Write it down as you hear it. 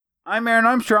I'm Aaron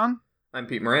Armstrong. I'm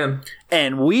Pete Moran.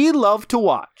 And we love to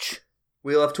watch.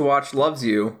 We love to watch Loves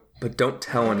You, but don't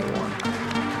tell anyone.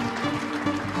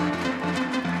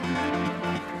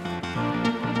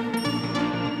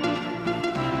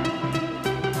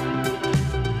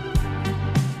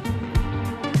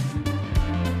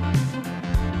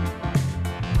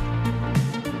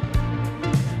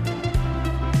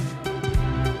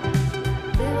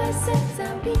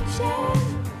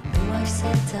 Byłaś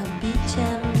serca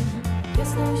biciem,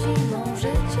 wiosną, zimą,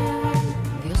 życiem,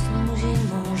 wiosną,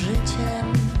 zimą,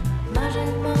 życiem, marzeń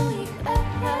moich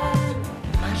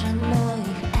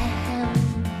echem,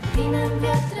 winem,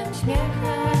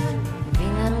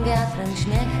 wiatrem,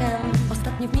 śmiechem.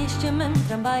 Ostatnio w mieście mym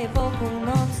tramwaje po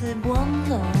północy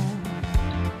błądzą,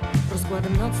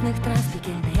 rozkładem nocnych tras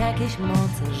piekielne jakieś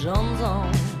moce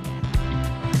rządzą.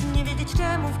 Nie wiedzieć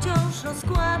czemu wciąż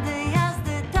rozkłady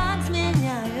jazdy tak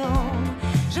zmieniają,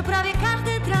 że prawie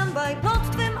każdy tramwaj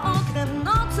pod twym oknem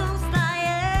nocą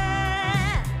staje.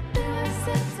 Byłaś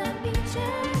serca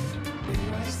biciem,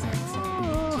 byłaś serca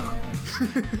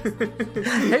biciem.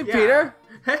 Hey, Peter.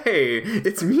 Hey,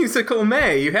 it's Musical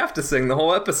May. You have to sing the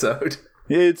whole episode.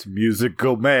 It's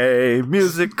Musical May,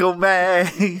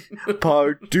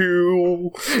 part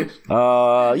 2.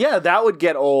 Yeah, that would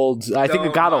get old. I think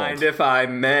it got old. Don't mind if I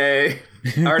may.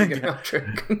 I already got an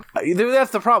outro.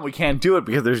 That's the problem. We can't do it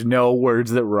because there's no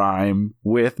words that rhyme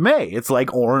with May. It's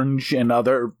like orange and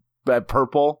other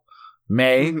purple.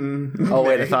 May. Mm-hmm. Oh,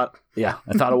 wait, May. I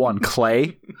thought of one.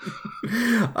 Clay.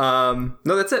 No,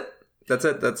 that's it.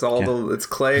 That's all. Yeah. It's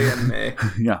Clay and May.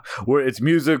 Yeah, it's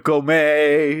Musical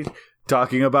May.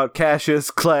 Talking about Cassius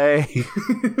Clay.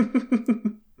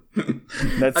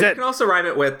 That's it. You can also rhyme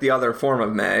it with the other form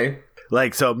of May.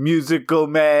 Like, so Musical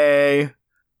May.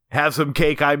 Have some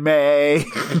cake, I may.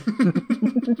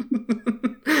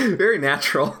 Very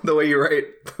natural, the way you write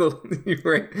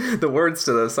the words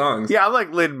to those songs. Yeah, I'm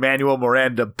like Lin-Manuel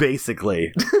Miranda,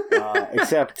 basically.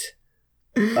 Except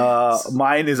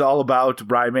mine is all about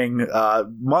rhyming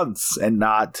months and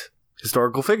not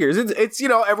historical figures. It's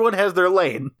everyone has their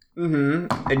lane.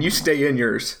 Mm-hmm. And you stay in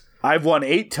yours. I've won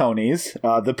 8 Tonys.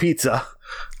 The pizza.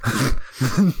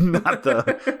 not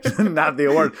the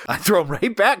award. I throw them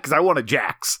right back because I won a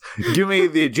Jax. Give me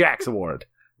the Jax award,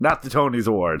 not the Tony's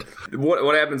award.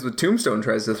 What happens when Tombstone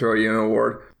tries to throw you an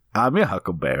award? I'm a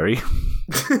Huckleberry.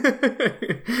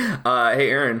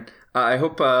 Hey, Aaron. I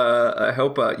hope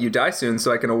you die soon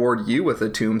so I can award you with a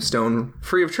tombstone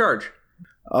free of charge.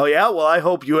 Oh yeah, well I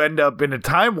hope you end up in a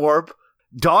time warp,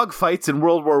 dog fights in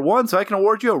World War I, so I can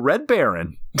award you a Red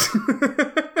Baron.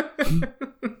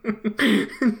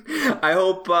 I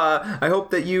hope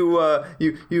that you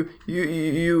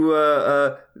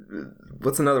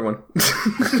what's another one?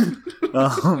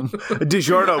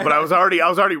 DiGiorno, but I was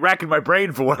already racking my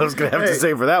brain for what I was going to have to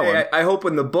say for that one. I hope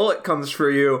when the bullet comes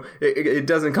for you, it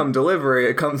doesn't come delivery,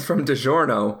 it comes from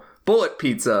DiGiorno. Bullet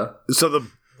pizza. So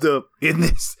the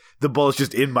bullet's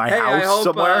just in my house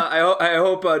somewhere? I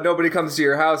hope nobody comes to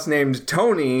your house named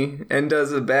Tony and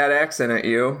does a bad accent at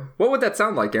you. What would that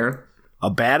sound like, Aaron? A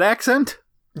bad accent?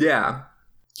 Yeah.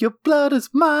 Your blood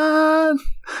is mine.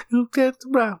 You get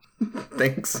around.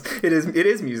 Thanks. It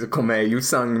is Musical May. You've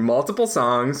sung multiple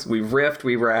songs. We've riffed.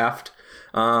 We raffed.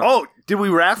 Did we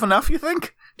raff enough, you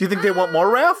think? Do you think they want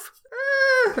more raff?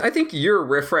 I think you're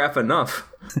riff-raff enough.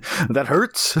 That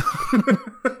hurts.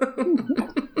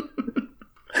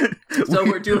 So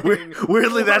we're doing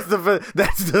weirdly. That's the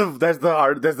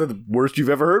worst you've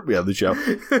ever heard me on the show.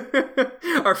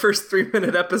 Our first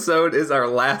 3-minute episode is our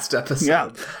last episode.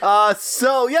 Yeah.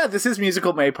 So this is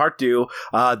Musical May Part 2.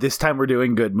 This time we're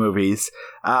doing good movies.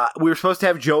 We were supposed to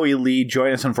have Joey Lee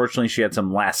join us. Unfortunately, she had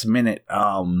some last minute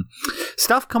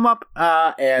stuff come up,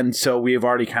 and so we have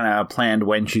already kind of planned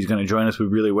when she's going to join us. We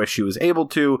really wish she was able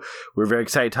to. We're very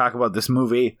excited to talk about this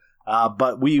movie.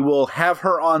 But we will have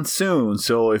her on soon,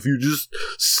 so if you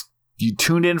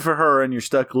tuned in for her and you're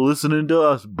stuck listening to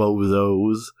us,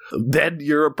 bozos, then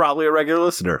you're probably a regular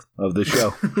listener of the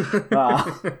show.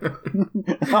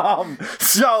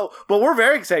 But we're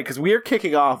very excited because we are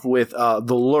kicking off with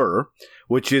The Lure,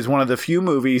 which is one of the few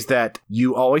movies that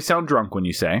you always sound drunk when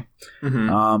you say.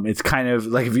 Mm-hmm. It's kind of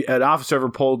like if an officer ever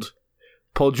pulled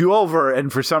you over, and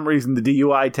for some reason the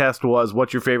DUI test was,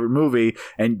 what's your favorite movie?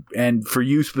 And for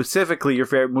you specifically, your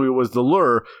favorite movie was The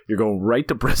Lure, you're going right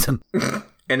to prison.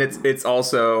 And it's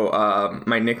also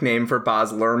my nickname for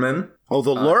Baz Luhrmann. Oh,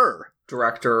 The Lure.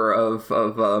 Director of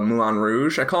Moulin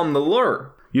Rouge. I call him The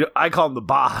Lure. I call him the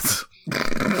Baz.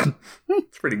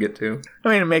 It's pretty good, too. I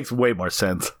mean, it makes way more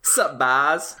sense. Sup,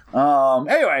 Baz?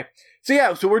 Anyway,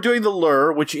 So we're doing The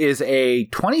Lure, which is a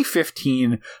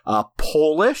 2015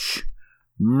 Polish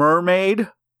mermaid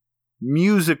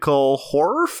musical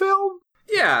horror film.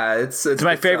 Yeah, it's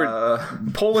my favorite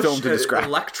Polish film to describe.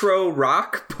 electro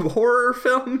rock horror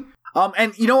film.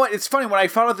 And you know what? It's funny, when I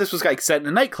found out this was like set in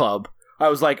a nightclub, I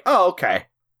was like, oh, okay.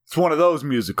 It's one of those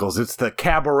musicals. It's the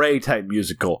cabaret type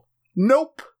musical.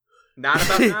 Nope. Not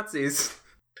about Nazis.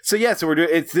 So we're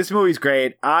doing. This movie's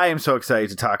great. I am so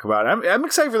excited to talk about it. I'm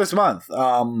excited for this month.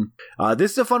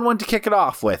 This is a fun one to kick it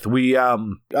off with. We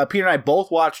Peter and I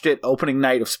both watched it opening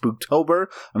night of Spooktober.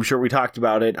 I'm sure we talked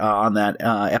about it on that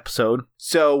episode.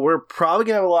 So we're probably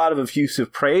gonna have a lot of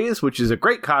effusive praise, which is a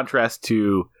great contrast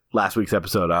to last week's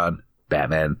episode on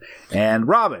Batman and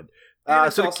Robin. And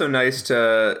it's also nice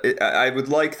to... I would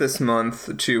like this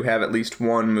month to have at least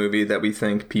one movie that we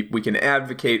think we can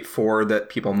advocate for that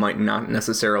people might not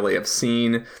necessarily have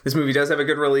seen. This movie does have a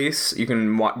good release. You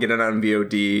can get it on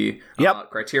VOD. Yep.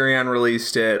 Criterion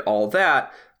released it, all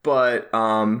that. But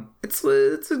we're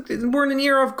in an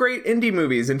era of great indie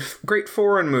movies and great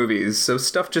foreign movies, so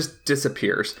stuff just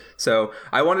disappears. So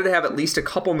I wanted to have at least a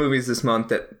couple movies this month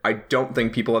that I don't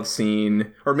think people have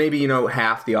seen, or maybe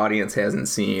half the audience hasn't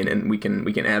seen, and we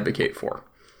can advocate for.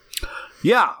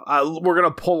 Yeah, we're gonna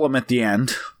pull them at the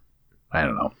end. I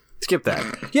don't know. Skip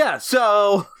that. Yeah.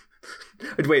 So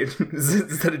wait,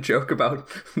 is that a joke about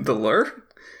The Lure?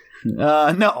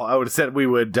 No, I would have said we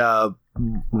would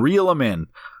reel them in.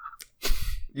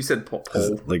 You said pull.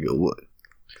 Like,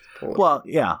 well,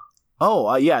 yeah.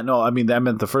 Oh, yeah. No, I mean, I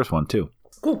meant the first one too.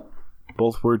 Cool.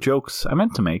 Both were jokes I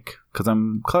meant to make because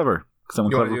I'm clever. Because I'm a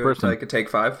clever person. Like a take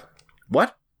 5?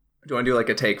 What? Do you want to do like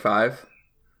a take 5?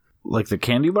 Like the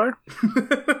candy bar?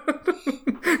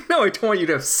 No, I don't want you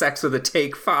to have sex with a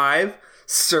take 5,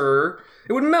 sir.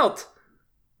 It would melt.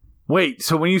 Wait,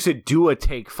 so when you said do a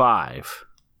take 5,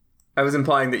 I was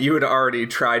implying that you had already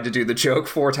tried to do the joke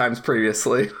 4 times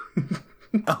previously.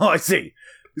 Oh, I see.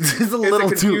 It's a little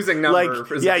confusing too, number.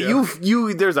 Like, yeah,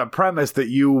 you. There's a premise that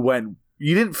you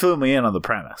didn't fill me in on the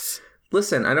premise.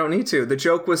 Listen, I don't need to. The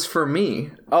joke was for me.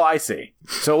 Oh, I see.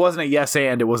 So it wasn't a yes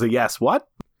and, it was a yes what?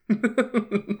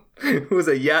 It was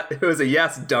a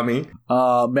yes, dummy.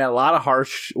 Man, a lot of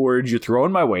harsh words you're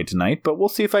throwing my way tonight, but we'll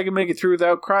see if I can make it through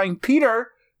without crying. Peter,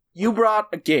 you brought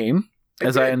a game.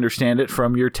 As I understand it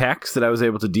from your text that I was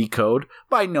able to decode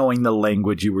by knowing the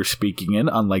language you were speaking in,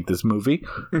 unlike this movie.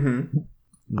 Mm-hmm.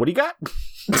 What do you got?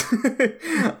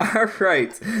 All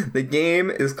right. The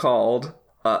game is called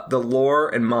The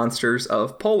Lore and Monsters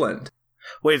of Poland.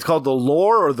 Wait, it's called The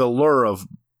Lore or The Lure of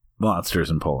Monsters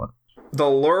in Poland? The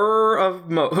Lure of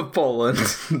Poland.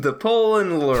 The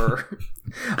Poland Lure.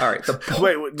 All right.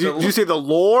 Wait, did you say the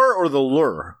lore or the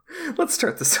lure? Let's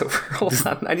start this over. Hold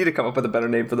on. I need to come up with a better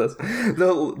name for this.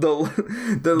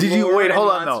 The did you wait?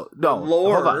 Hold on. No.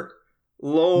 Lore. Hold on.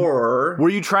 Lore. Were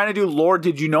you trying to do lore?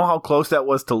 Did you know how close that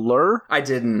was to lure? I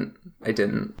didn't. You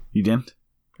didn't?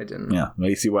 I didn't. Yeah. Well,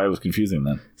 you see why it was confusing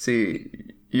then. See,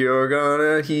 you're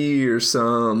gonna hear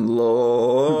some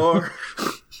lore.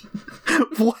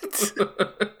 What?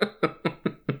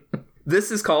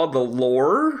 This is called The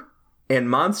Lore and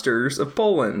Monsters of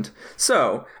Poland.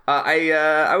 So,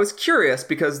 I was curious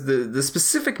because the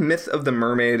specific myth of the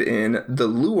mermaid in The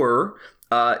Lure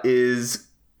is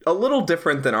a little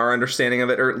different than our understanding of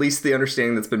it, or at least the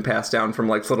understanding that's been passed down from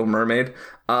like Little Mermaid.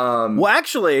 Well,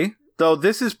 actually, though,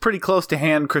 this is pretty close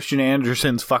to Christian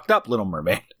Andersen's fucked up Little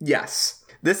Mermaid. Yes.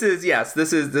 This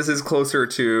is closer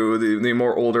to the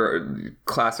more older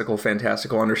classical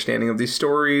fantastical understanding of these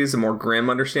stories, a more grim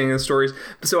understanding of the stories.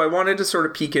 So I wanted to sort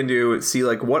of peek into see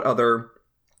like what other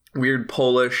weird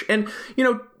Polish and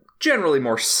generally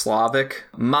more Slavic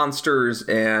monsters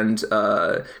and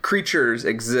creatures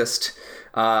exist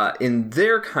in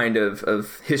their kind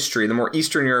of history, the more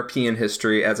Eastern European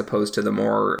history, as opposed to the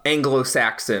more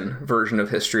Anglo-Saxon version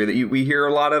of history that we hear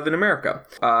a lot of in America.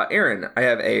 Aaron, I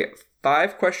have a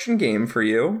 5-question game for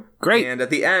you. Great. And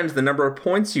at the end, the number of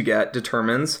points you get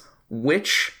determines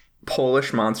which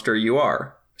Polish monster you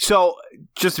are. So,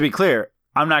 just to be clear,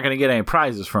 I'm not going to get any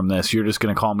prizes from this. You're just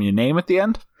going to call me a name at the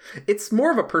end? It's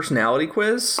more of a personality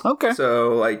quiz. Okay.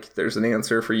 So, like, there's an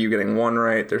answer for you getting 1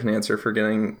 right. There's an answer for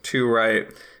getting 2 right.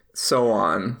 So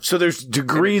on. So there's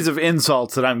degrees of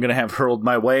insults that I'm going to have hurled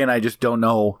my way, and I just don't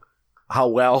know how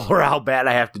well or how bad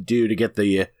I have to do to get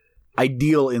the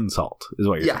ideal insult, is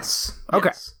what you're saying. Okay.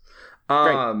 Yes.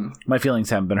 Great. My feelings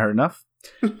haven't been hurt enough.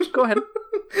 Go ahead.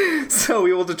 So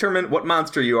we will determine what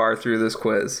monster you are through this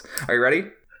quiz. Are you ready?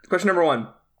 Question number 1.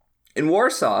 In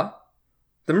Warsaw,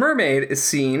 the mermaid is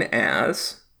seen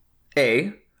as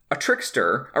A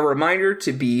trickster, a reminder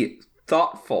to be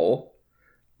thoughtful,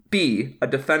 B, a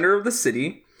defender of the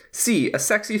city, C, a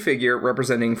sexy figure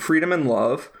representing freedom and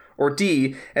love, or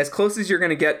D, as close as you're going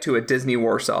to get to a Disney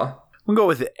Warsaw? I'm going to go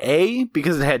with A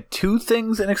because it had two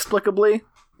things inexplicably.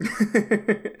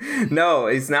 No,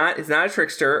 it's not a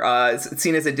trickster. It's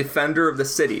seen as a defender of the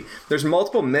city. There's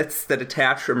multiple myths that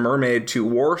attach a mermaid to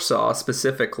Warsaw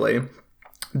specifically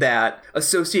that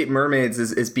associate mermaids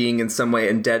as being in some way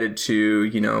indebted to,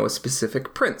 a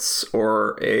specific prince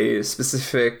or a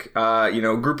specific,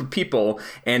 group of people.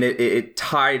 And it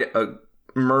tied a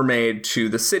mermaid to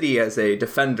the city as a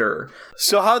defender.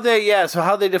 So how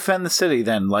they defend the city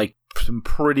then? Like some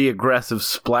pretty aggressive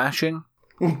splashing?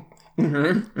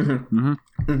 There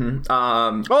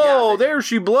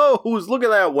she blows. Look at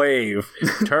that wave.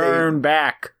 Turn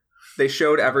back. They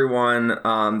showed everyone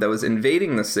that was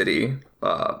invading the city,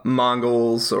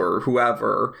 Mongols or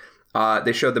whoever,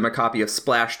 they showed them a copy of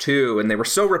Splash 2, and they were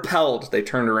so repelled they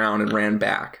turned around and ran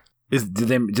back. Did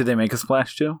they make a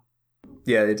Splash 2?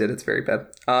 Yeah, they did. It's very bad.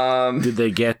 Did they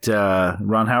get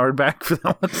Ron Howard back for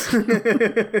that one?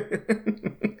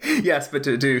 Yes, but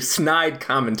to do snide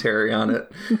commentary on it.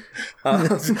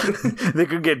 They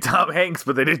could get Tom Hanks,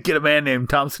 but they didn't get a man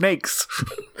named Tom Snakes.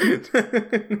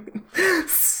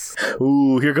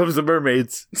 Ooh, here comes the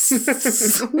mermaids.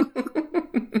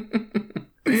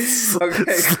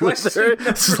 Okay,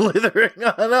 slithering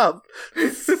on up.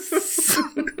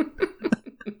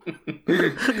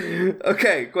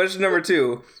 Okay, question number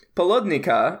 2.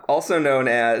 Polodnika, also known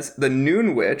as the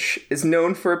Noon Witch, is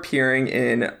known for appearing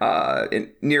in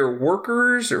near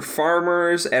workers or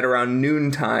farmers at around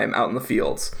noontime out in the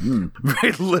fields.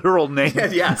 Very literal name.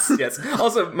 Yes.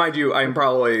 Also, mind you, I'm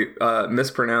probably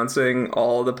mispronouncing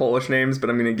all the Polish names, but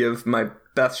I'm going to give my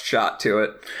best shot to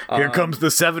it. Here comes the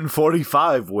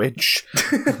 7:45 witch.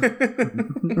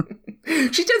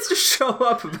 She tends to show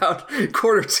up about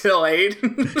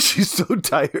 7:45. She's so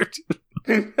tired.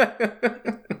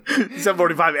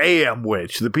 7:45 a.m.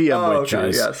 witch, the p.m. witch. Okay,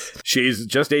 yes. She's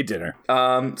just ate dinner.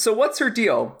 So what's her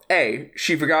deal? A,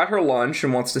 she forgot her lunch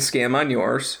and wants to scam on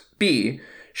yours. B,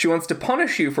 she wants to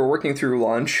punish you for working through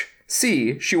lunch.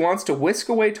 C, she wants to whisk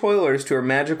away toilers to her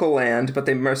magical land, but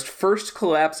they must first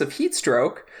collapse of heat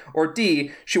stroke. Or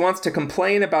D, she wants to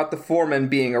complain about the foreman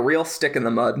being a real stick in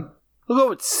the mud. We'll go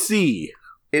with C.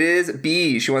 It is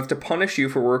B. She wants to punish you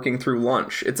for working through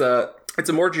lunch. It's a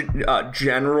more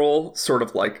general sort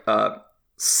of like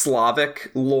Slavic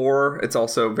lore. It's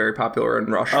also very popular in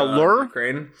Russia, lure?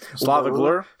 Ukraine. Slavic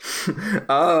lure.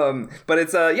 But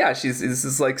it's she's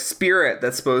this like spirit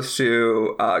that's supposed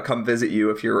to come visit you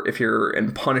if you're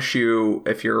and punish you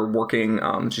if you're working.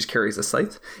 She carries a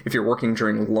scythe if you're working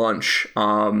during lunch.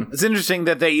 It's interesting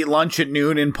that they eat lunch at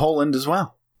noon in Poland as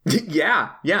well.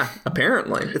 Yeah.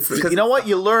 Apparently, it's you know what?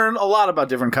 You learn a lot about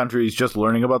different countries just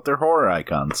learning about their horror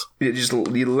icons. You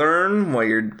learn while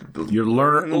you're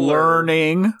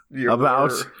learning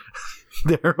about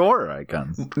their horror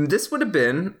icons. This would have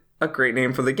been a great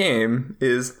name for the game.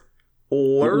 Is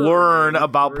learn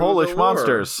about Polish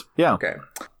monsters. Yeah. Okay.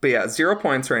 But yeah, 0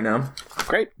 points right now.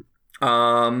 Great.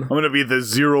 I'm gonna be the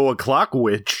 0 o'clock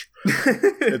witch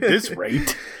at this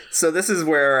rate. So this is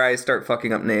where I start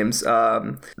fucking up names.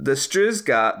 The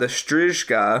Stryjka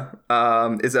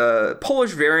is a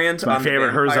Polish variant my on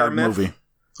favorite Herzog movie.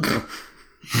 Are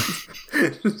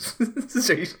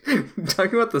you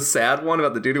talking about the sad one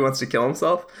about the dude who wants to kill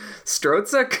himself?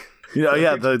 Strotzek?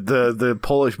 The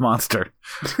Polish monster.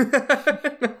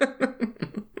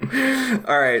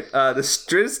 All right, the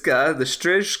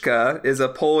Stryjka is a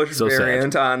Polish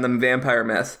variant on the vampire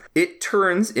myth. It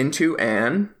turns into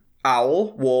an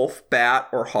owl, wolf, bat,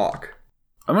 or hawk.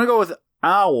 I'm gonna go with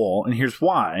owl, and here's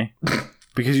why.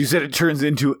 Because you said it turns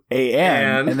into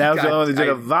an, and that was the only one that did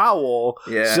a vowel.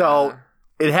 Yeah. So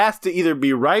it has to either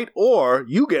be right or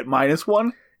you get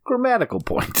 -1 grammatical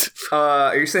point.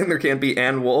 Are you saying there can't be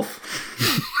an wolf?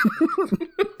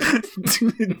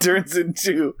 It turns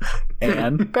into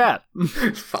an bat.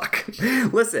 Fuck.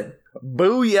 Listen.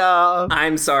 Booyah.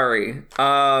 I'm sorry.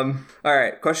 All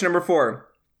right, question number 4.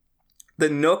 The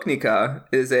Noknika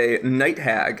is a night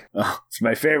hag. Oh, it's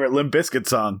my favorite Limp Bizkit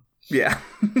song. Yeah.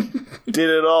 Did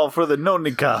it all for the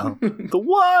Noknika. The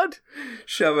what?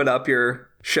 Shove it up your.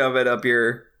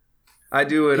 I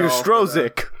do it your all.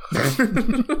 Strozik.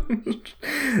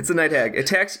 It's a night hag.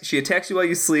 She attacks you while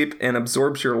you sleep and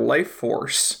absorbs your life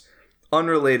force.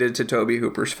 Unrelated to Tobe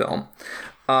Hooper's film.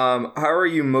 How are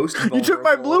you most vulnerable you took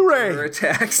my Blu-ray. to her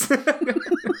attacks?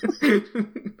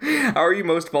 How are you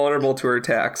most vulnerable to her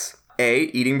attacks?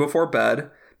 A, eating before bed.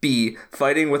 B,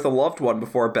 fighting with a loved one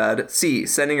before bed. C,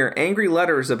 sending her angry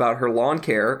letters about her lawn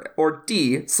care. Or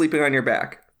D, sleeping on your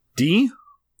back. D?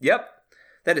 Yep.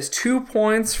 That is 2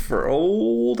 points for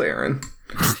old Aaron.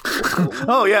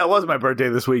 Oh, yeah, it was my birthday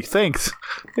this week. Thanks,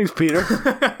 Peter.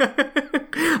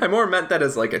 I more meant that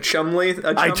as like a Chumley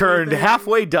I turned thing.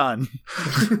 halfway done.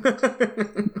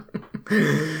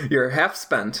 You're half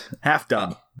spent. Half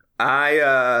done.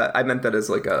 I meant that as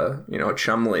like a a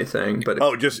Chumley thing, but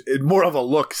Oh, just more of a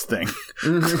looks thing.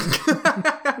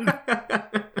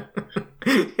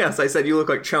 yes, I said you look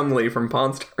like Chumley from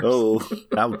Pawn Stars. Oh,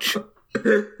 ouch.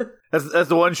 That's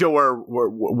the one show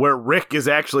where Rick is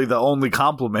actually the only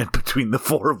compliment between the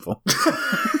four of them.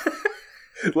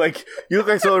 Like, you look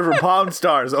like someone from Pawn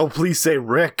Stars. Oh, please say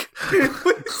Rick. Please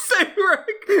say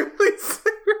Rick. Please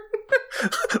say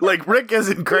Rick. Like, Rick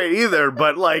isn't great either,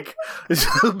 but like, it's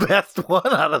the best one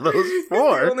out of those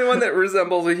four. He's the only one that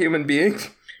resembles a human being.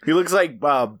 He looks like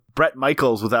Bret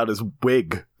Michaels without his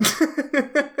wig.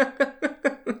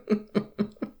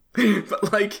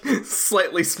 But like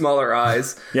slightly smaller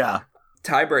eyes. Yeah.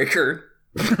 Tiebreaker.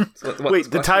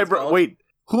 Wait,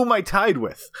 who am I tied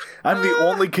with? I'm the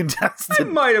only I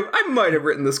contestant. might have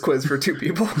written this quiz for 2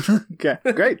 people. Okay,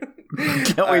 great.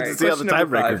 Can't wait to see how the question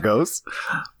number tiebreaker 5. goes.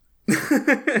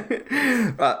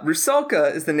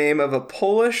 Rusalka is the name of a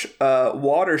Polish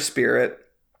water spirit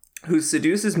who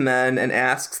seduces men and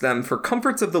asks them for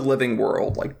comforts of the living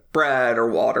world, like bread or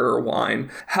water or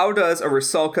wine. How does a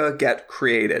Rusalka get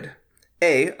created?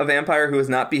 A vampire who is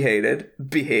not beheaded.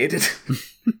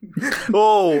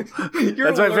 Oh,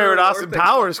 that's my favorite Austin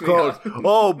Powers quote.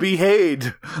 Oh,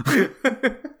 behave.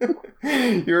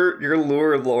 Your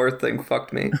lore thing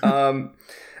fucked me. A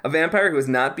vampire who is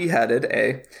not beheaded,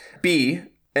 A. B,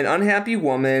 an unhappy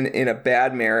woman in a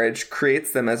bad marriage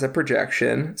creates them as a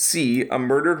projection. C, a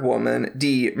murdered woman.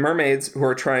 D, mermaids who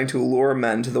are trying to lure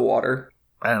men to the water.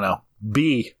 I don't know.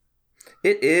 B.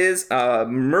 It is a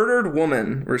murdered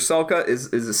woman. Rusalka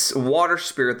is a water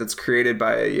spirit that's created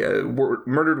by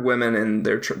murdered women, and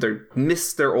they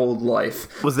miss their old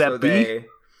life. Was that B?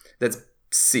 That's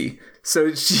C.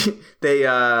 So So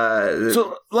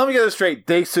let me get this straight.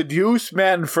 They seduce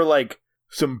men for like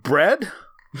some bread?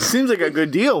 Seems like a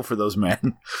good deal for those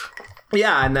men.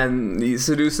 yeah, and then he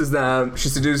seduces them. She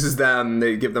seduces them.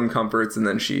 They give them comforts, and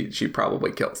then she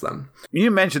probably kills them. You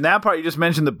didn't mention that part. You just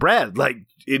mentioned the bread, like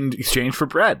in exchange for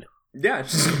bread. Yeah,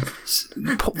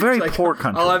 Very like, poor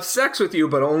country. I'll have sex with you,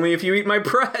 but only if you eat my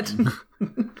bread.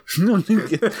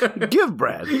 Give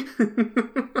bread.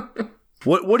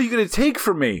 What are you going to take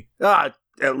from me? At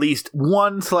least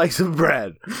one slice of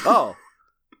bread. Oh.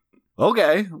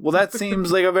 Okay. Well, that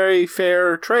seems like a very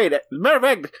fair trade. As a matter of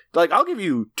fact, like, I'll give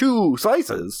you 2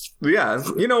 slices. Yeah,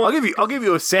 you know what? I'll give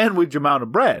you a sandwich amount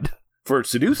of bread for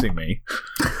seducing me.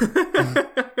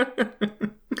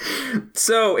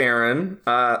 So, Aaron,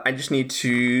 I just need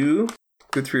to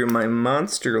go through my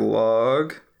monster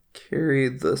log, carry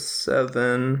the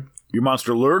 7, Your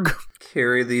monster lurg?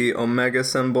 carry the omega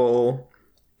symbol,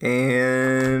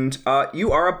 and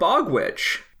you are a bog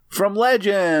witch. From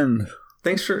legend.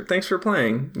 Thanks for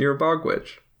playing. You're a bog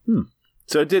witch.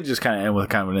 So it did just kind of end with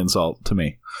kind of an insult to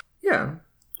me. Yeah.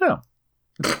 Yeah.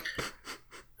 All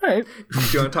right. Do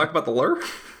you want to talk about the lure?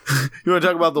 You want to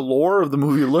talk about the lore of the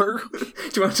movie Lure?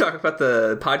 Do you want to talk about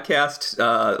the podcast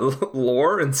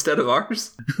lore instead of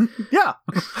ours? Yeah.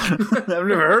 I've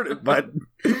never heard it, but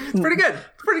It's pretty good.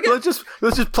 It's pretty good.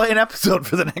 let's just play an episode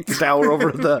for the next hour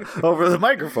over the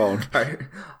microphone. All right.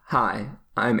 Hi,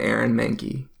 I'm Aaron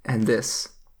Mankey, and this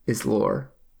is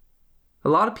lore. A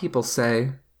lot of people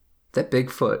say that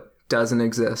Bigfoot doesn't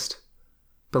exist,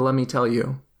 but let me tell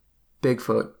you,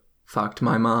 Bigfoot fucked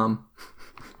my mom.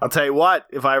 I'll tell you what,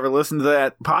 if I ever listen to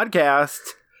that podcast,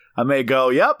 I may go,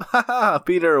 yep,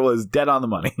 Peter was dead on the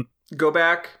money. Go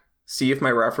back, see if my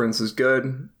reference is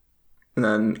good, and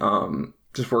then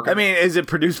just work. I mean, is it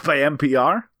produced by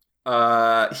NPR?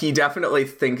 He definitely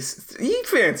thinks he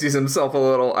fancies himself a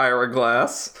little Ira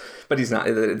Glass, but he's not.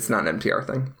 It's not an NPR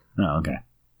thing. Oh, okay.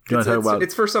 Do you want to talk about?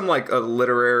 It's for some like a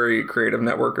literary creative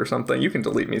network or something. You can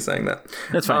delete me saying that.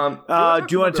 That's fine.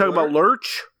 Do you want to talk about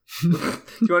Lurch? Do you want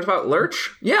to talk about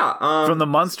Lurch? Yeah. From the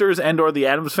Munsters and or the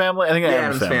Addams Family? I think the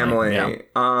Addams Family.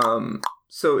 Yeah.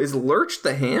 So is Lurch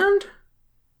the hand?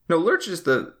 No, Lurch is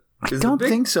the. I don't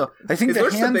think so. I think is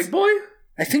Lurch the big boy?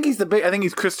 I think he's the big. I think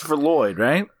he's Christopher Lloyd,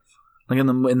 right? Like in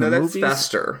the No, that's movies.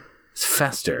 Fester. It's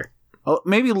Fester. Oh,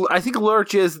 maybe I think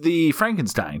Lurch is the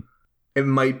Frankenstein. It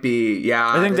might be. Yeah.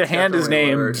 I think the hand is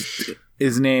named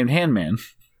Handman.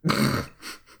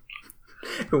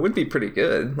 It would be pretty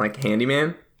good, like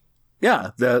Handyman.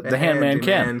 Yeah, the Handman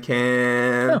can.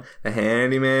 Yeah. The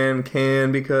Handyman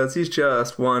can because he's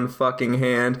just one fucking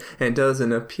hand and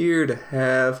doesn't appear to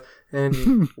have And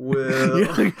he will.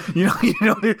 You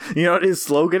know what his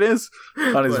slogan is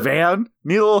on his van?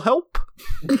 Need a little help?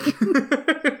 All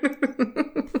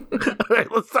right,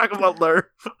 let's talk about Lur.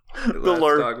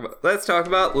 Let's talk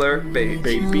about Lur,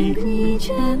 baby.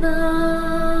 Ciągnijcie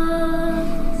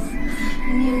nas,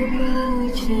 nie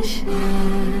bójcie się,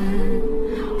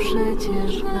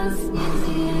 przecież was nie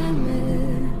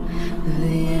zjemy.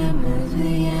 Wyjemy,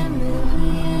 wyjemy,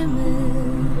 wyjemy.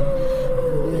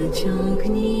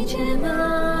 Wyciągnijcie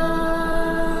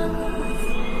nas,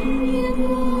 nie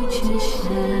bójcie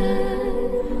się,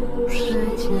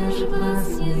 przecież was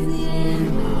nie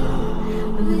zjemy.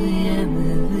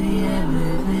 Wyjemy, wyjemy,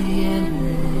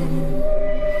 wyjemy.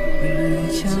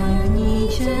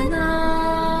 Wyciągnijcie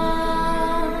nas,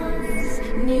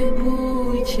 nie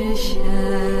bójcie się,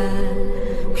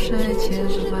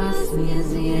 przecież was nie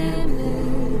zjemy.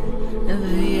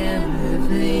 Wyjemy,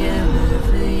 wyjemy,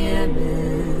 wyjemy.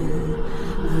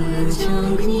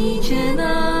 Wyciągnijcie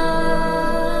nas,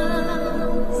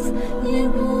 nie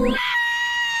bójcie się.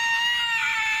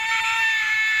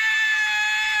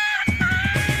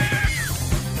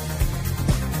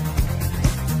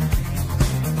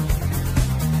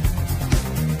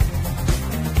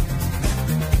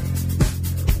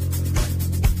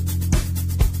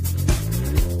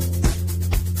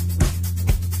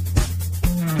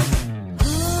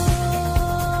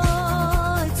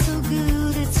 It's so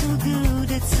good, it's so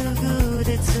good, it's so good,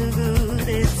 it's so good,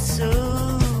 it's so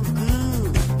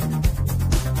good.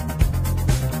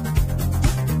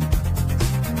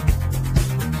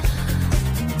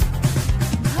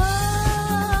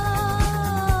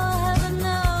 Heaven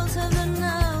knows, heaven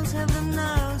knows, heaven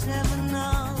knows, heaven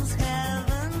knows,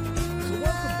 heaven knows.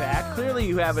 Welcome back. Clearly,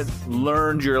 you haven't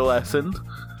learned your lesson.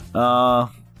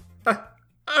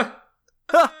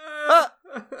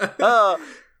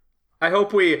 I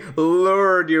hope we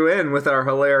lured you in with our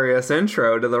hilarious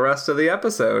intro to the rest of the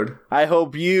episode. I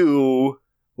hope you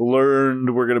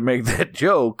learned we're going to make that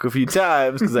joke a few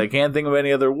times because I can't think of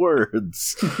any other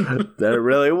words that it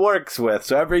really works with.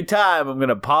 So every time I'm going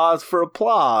to pause for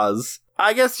applause.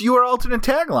 I guess you are alternate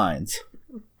taglines.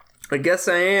 I guess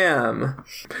I am.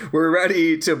 We're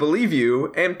ready to believe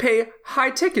you and pay high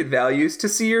ticket values to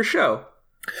see your show.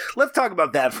 Let's talk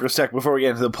about that for a sec before we get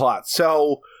into the plot.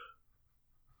 So,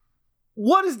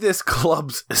 what is this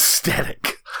club's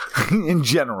aesthetic in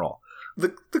general?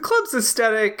 The club's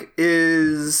aesthetic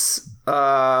is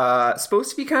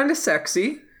supposed to be kind of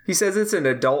sexy. He says it's an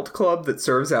adult club that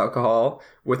serves alcohol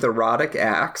with erotic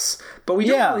acts. But we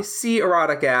don't really see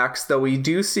erotic acts, though we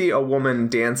do see a woman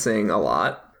dancing a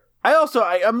lot.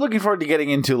 I'm looking forward to getting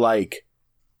into, like,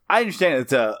 I understand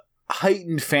it's a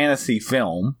heightened fantasy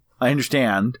film. I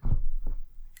understand.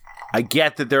 I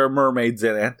get that there are mermaids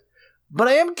in it. But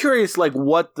I am curious, like,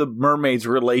 what the mermaids'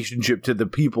 relationship to the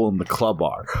people in the club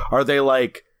are. Are they,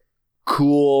 like,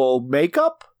 cool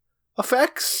makeup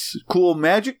effects? Cool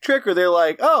magic trick? Or they're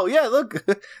like, oh, yeah, look,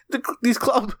 this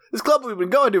club we've been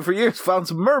going to for years found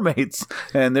some mermaids,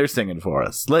 and they're singing for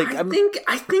us. Like, I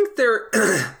think they're...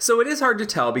 So it is hard to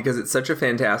tell because it's such a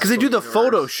fantastic... Because they do the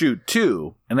photo shoot,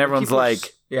 too, and everyone's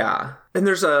like... Yeah. And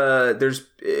there's...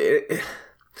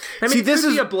 I mean, this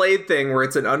is a Blade thing where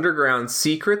it's an underground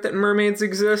secret that mermaids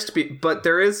exist, but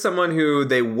there is someone who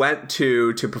they went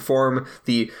to perform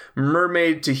the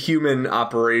mermaid to human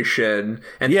operation,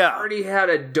 and they already had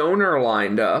a donor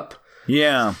lined up.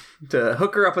 Yeah. To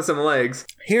hook her up with some legs.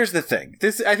 Here's the thing.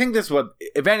 I think this is what,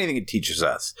 if anything, it teaches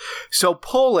us. So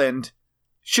Poland,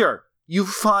 sure, you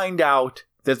find out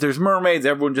that there's mermaids,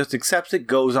 everyone just accepts it,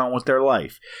 goes on with their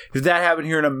life. If that happened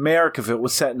here in America, if it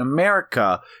was set in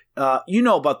America... you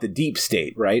know about the deep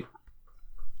state, right?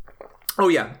 Oh,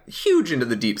 yeah. Huge into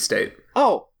the deep state.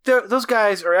 Oh, those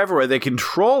guys are everywhere. They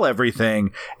control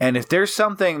everything. And if there's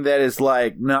something that is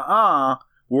like, nuh-uh,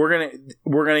 we're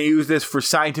gonna use this for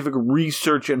scientific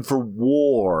research and for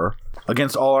war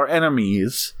against all our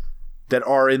enemies that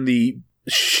are in the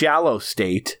shallow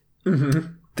state.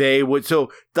 Mm-hmm. They would,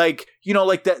 so, like, you know,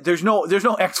 like that. There's no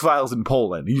X-Files in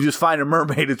Poland. You just find a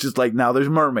mermaid. It's just like, now there's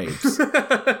mermaids.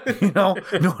 You know,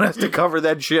 no one has to cover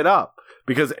that shit up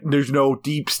because there's no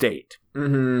deep state.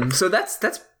 Mm-hmm. So that's.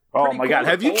 Oh my God!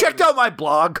 Have you checked out my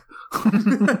blog?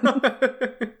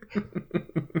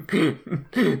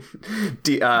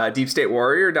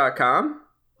 DeepStateWarrior.com.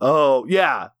 Oh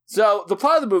yeah. So the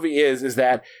plot of the movie is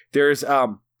that there's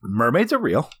mermaids are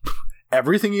real.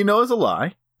 Everything you know is a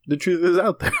lie. The truth is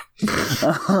out there.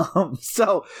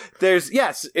 So there's,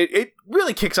 it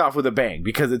really kicks off with a bang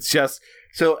because it's just,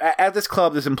 so at this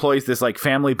club, this employs this like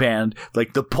family band,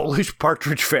 like the Polish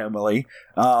Partridge Family,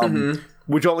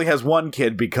 which only has one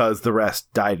kid because the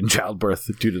rest died in childbirth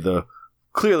due to the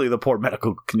clearly the poor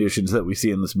medical conditions that we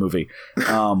see in this movie.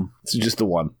 It's just the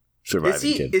one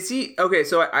surviving kid. Is he okay?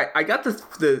 So I got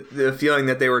the feeling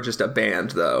that they were just a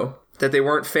band, though, that they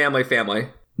weren't family.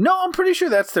 No, I'm pretty sure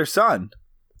that's their son.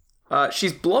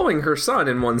 She's blowing her son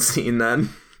in one scene. Then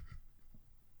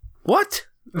what?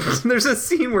 There's a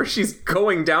scene where she's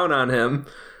going down on him.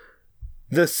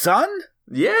 The son?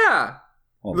 Yeah.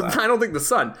 I don't think the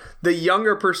son. The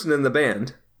younger person in the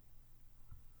band.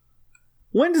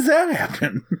 When does that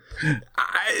happen?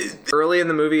 Early in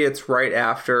the movie, it's right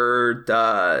after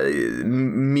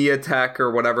Mia Tech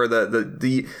or whatever,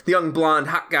 the young blonde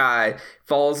hot guy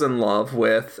falls in love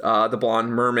with the blonde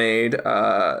mermaid,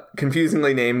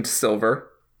 confusingly named Silver.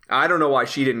 I don't know why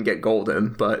she didn't get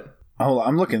golden, but... Hold on,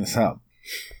 I'm looking this up.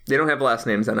 They don't have last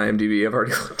names on IMDb. I've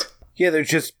already looked. Yeah, they're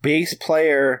just bass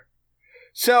player.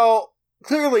 So,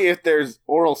 clearly if there's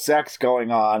oral sex going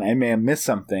on, I may have missed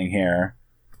something here.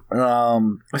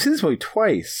 I've seen this movie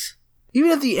twice.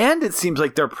 Even at the end, it seems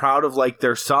like they're proud of, like,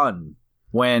 their son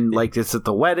when, like, it's at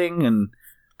the wedding, and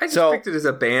I just picked it as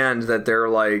a band that they're,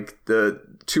 like, the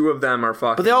two of them are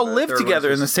fucking. But they all live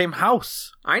together in the same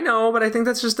house. I know, but I think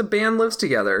that's just the band lives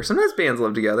together. Sometimes bands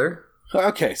live together.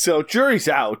 Okay, so jury's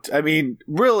out. I mean,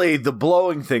 really, the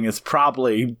blowing thing is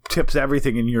probably tips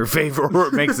everything in your favor or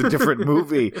it makes a different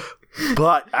movie.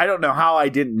 But I don't know how I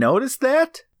didn't notice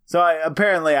that. So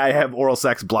apparently I have oral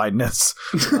sex blindness.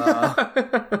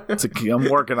 I'm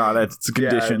working on it. It's a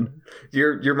condition.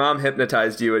 Yeah, your mom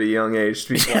hypnotized you at a young age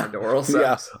to be blind to oral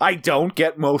sex. Yeah, I don't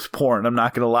get most porn. I'm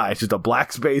not going to lie. It's just a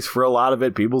black space for a lot of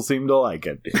it. People seem to like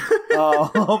it.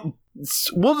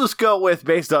 We'll just go with,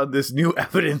 based on this new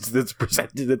evidence that's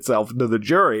presented itself to the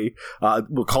jury,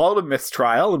 we'll call it a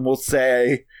mistrial, and we'll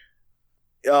say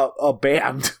a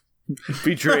band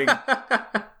featuring...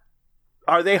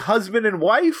 Are they husband and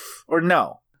wife or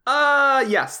no?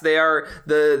 Yes, they are.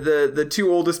 The two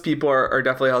oldest people are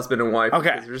definitely husband and wife.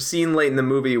 Okay. There's a scene late in the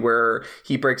movie where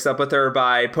he breaks up with her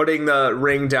by putting the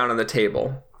ring down on the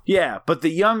table. Yeah, but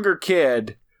the younger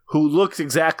kid who looks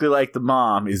exactly like the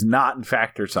mom is not, in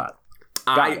fact, her son.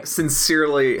 I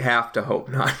sincerely have to hope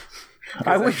not.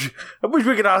 I wish we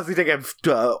could honestly take an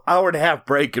hour and a half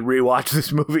break and rewatch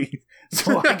this movie.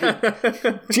 So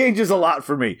changes a lot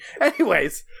for me.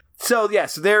 Anyways. So, yeah,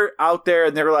 so they're out there,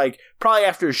 and they're like, probably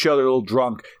after a show, they're a little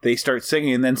drunk. They start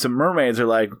singing, and then some mermaids are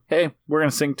like, hey, we're going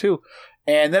to sing too.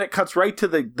 And then it cuts right to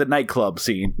the nightclub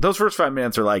scene. Those first 5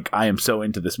 minutes are like, I am so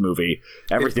into this movie.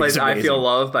 Everything's amazing. I Feel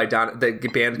Love by Donna. The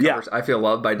band covers I Feel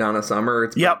Love by Donna Summer.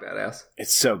 It's pretty badass.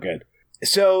 It's so good.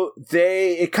 So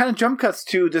it kind of jump cuts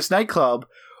to this nightclub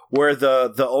where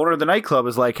the owner of the nightclub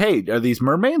is like, hey, are these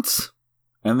mermaids?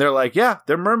 And they're like, yeah,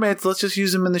 they're mermaids. Let's just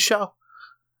use them in the show.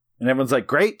 And everyone's like,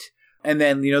 great. And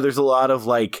then, there's a lot of,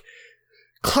 like,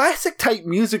 classic type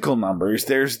musical numbers.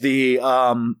 There's the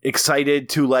excited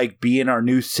to, like, be in our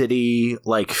new city,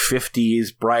 like,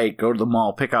 50s, bright, go to the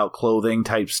mall, pick out clothing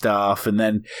type stuff. And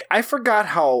then I forgot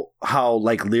how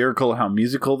like, lyrical, how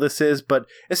musical this is. But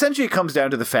essentially it comes down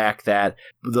to the fact that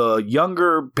the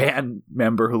younger band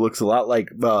member who looks a lot like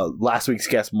last week's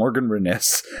guest, Morgan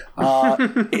Rennes, I've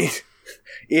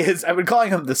been calling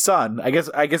him the son. I guess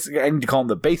I need to call him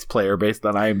the bass player based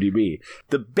on IMDb.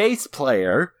 The bass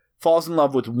player falls in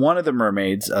love with one of the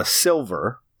mermaids,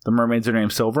 Silver. The mermaids are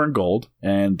named Silver and Gold,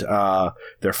 and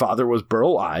their father was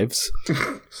Burl Ives.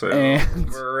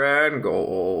 Silver and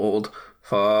Gold,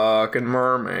 fucking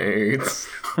mermaids.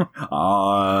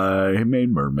 I made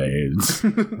mermaids.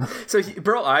 So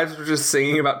Burl Ives was just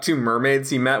singing about two mermaids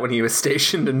he met when he was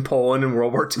stationed in Poland in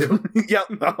World War II. Yep.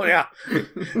 Oh yeah.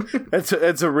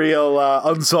 It's a real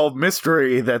unsolved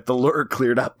mystery that the lure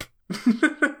cleared up.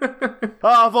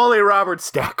 Oh, if only Robert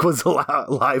Stack was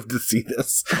alive to see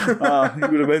this. He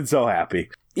would have been so happy.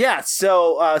 Yeah,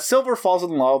 so Silver falls in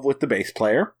love with the bass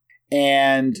player,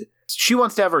 and she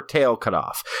wants to have her tail cut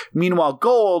off. Meanwhile,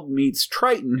 Gold meets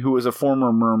Triton, who is a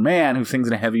former merman who sings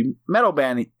in a heavy metal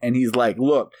band, and he's like,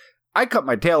 look, I cut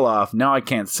my tail off, now I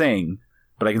can't sing,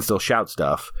 but I can still shout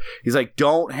stuff. He's like,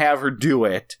 don't have her do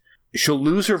it. She'll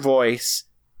lose her voice,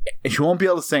 and she won't be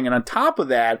able to sing. And on top of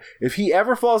that, if he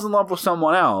ever falls in love with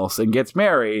someone else and gets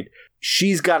married,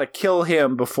 she's got to kill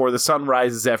him before the sun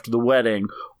rises after the wedding,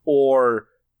 or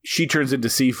she turns into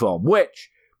sea foam, which...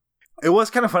 It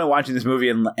was kind of funny watching this movie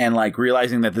and like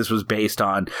realizing that this was based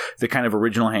on the kind of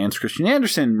original Hans Christian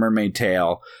Andersen Mermaid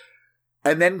tale,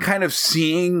 and then kind of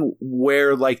seeing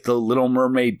where like the Little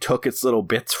Mermaid took its little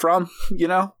bits from,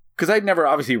 because I'd never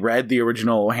obviously read the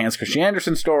original Hans Christian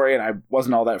Andersen story and I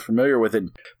wasn't all that familiar with it.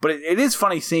 But it is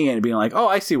funny seeing it and being like, oh,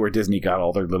 I see where Disney got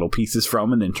all their little pieces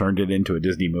from and then turned it into a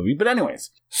Disney movie. But anyways,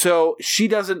 so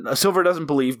Silver doesn't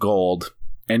believe Gold.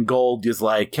 And Gold is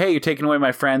like, hey, you're taking away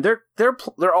my friend.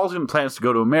 Their ultimate plan is to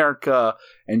go to America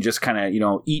and just kind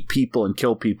of, eat people and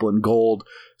kill people. And Gold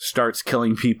starts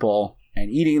killing people and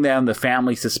eating them. The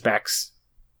family suspects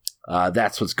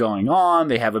that's what's going on.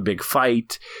 They have a big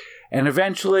fight. And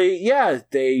eventually,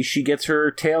 she gets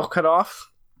her tail cut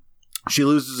off. She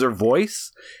loses her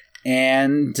voice.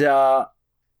 And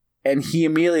he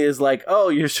immediately is like, oh,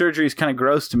 your surgery is kind of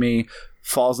gross to me.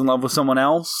 Falls in love with someone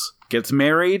else. Gets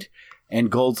married. And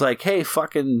Gold's like, hey,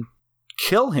 fucking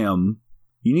kill him.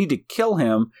 You need to kill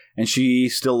him. And she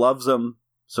still loves him,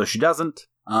 so she doesn't.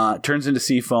 Turns into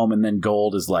Seafoam, and then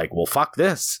Gold is like, well, fuck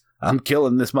this. I'm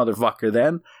killing this motherfucker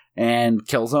then. And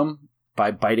kills him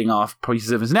by biting off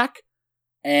pieces of his neck.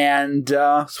 And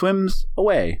swims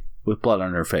away with blood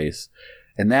on her face.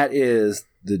 And that is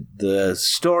the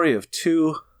story of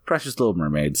two precious little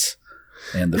mermaids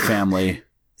and the family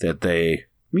that they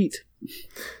meet.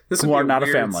 This would be not a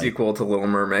family sequel to Little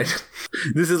Mermaid.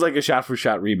 This is like a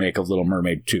shot-for-shot remake of Little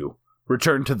Mermaid 2.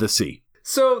 Return to the Sea.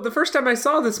 So the first time I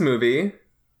saw this movie,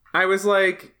 I was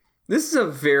like, this is a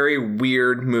very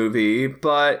weird movie,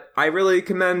 but I really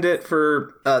commend it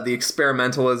for the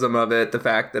experimentalism of it, the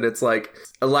fact that it's like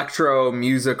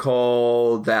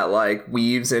electro-musical that like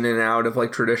weaves in and out of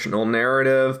like traditional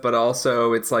narrative, but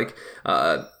also it's like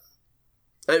a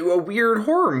weird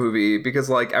horror movie because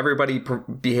like everybody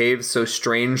behaves so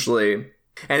strangely,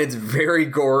 and it's very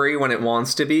gory when it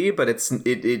wants to be, but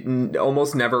it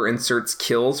almost never inserts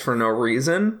kills for no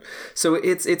reason. So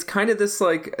it's kind of this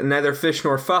like neither fish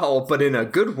nor fowl, but in a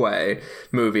good way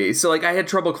movie. So like I had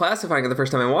trouble classifying it the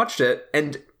first time I watched it,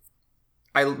 and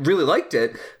I really liked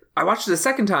it. I watched it a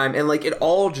second time, and like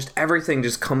everything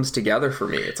just comes together for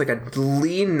me. It's like a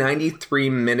lean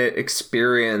 93-minute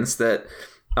experience that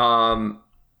I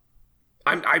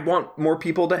want more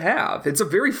people to have. It's a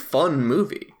very fun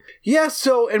movie. Yeah,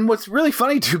 and what's really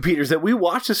funny too, Peter, is that we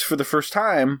watched this for the first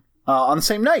time on the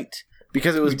same night.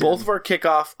 Because it was both of our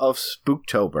kickoff of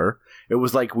Spooktober. It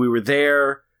was like we were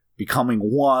there becoming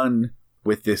one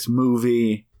with this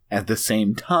movie at the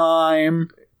same time.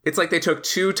 It's like they took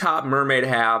two top mermaid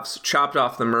halves, chopped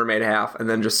off the mermaid half, and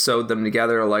then just sewed them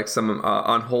together like some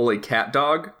unholy cat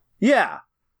dog. Yeah.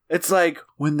 It's like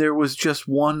when there was just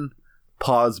one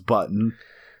pause button,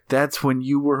 that's when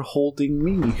you were holding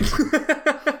me.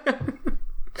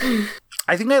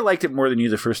 I think I liked it more than you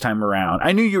the first time around.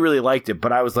 I knew you really liked it,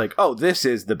 but I was like, oh, this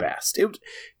is the best. I thought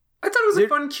it was a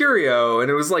fun curio, and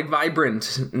it was like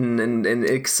vibrant and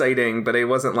exciting, but it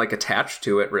wasn't like attached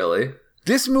to it really.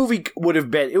 This movie would have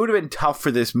been tough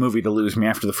for this movie to lose me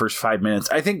after the first 5 minutes.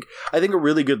 I think a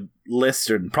really good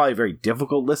list, or probably a very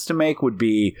difficult list to make, would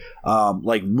be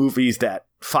like movies that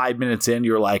 5 minutes in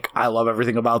you're like, I love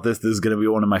everything about this. This is going to be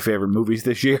one of my favorite movies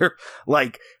this year.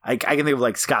 Like I can think of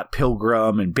like Scott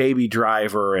Pilgrim and Baby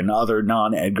Driver and other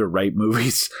non-Edgar Wright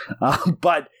movies,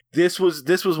 but this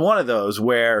was one of those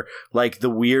where like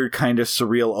the weird kind of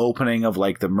surreal opening of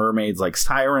like the mermaids like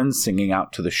sirens singing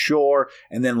out to the shore,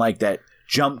 and then like that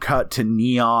jump cut to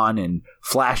neon and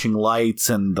flashing lights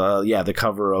and the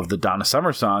cover of the Donna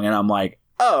Summer song, and I'm like,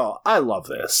 oh, I love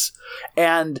this.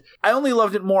 And I only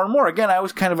loved it more and more. Again, I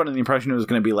was kind of under the impression it was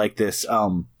going to be like this,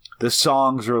 the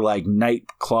songs were like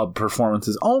nightclub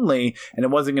performances only, and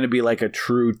it wasn't going to be like a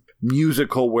true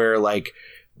musical where like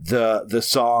the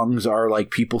songs are like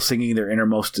people singing their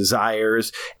innermost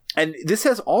desires. And this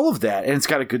has all of that, and it's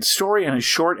got a good story, and it's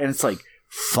short, and it's like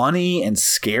funny and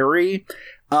scary.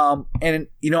 And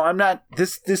I'm not,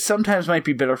 this sometimes might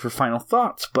be better for final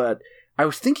thoughts, but I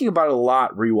was thinking about it a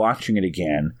lot rewatching it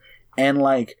again, and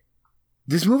like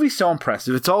this movie's so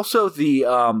impressive. It's also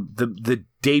the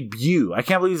debut. I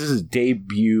can't believe this is a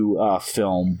debut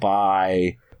film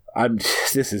by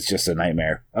this is just a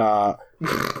nightmare.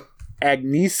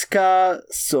 Agnieszka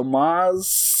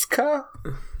Smoczynska.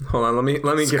 Hold on, let me give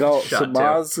it a shot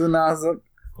too.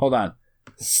 Hold on.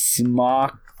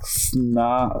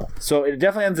 So it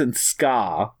definitely ends in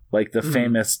ska, like the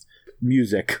famous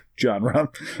music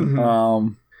genre.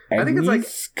 I think it's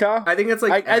Agnieszka. I think it's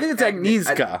like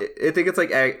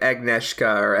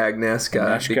Agnieszka or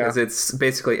Agneska because it's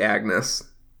basically Agnes.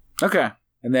 Okay.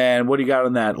 And then what do you got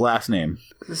on that last name?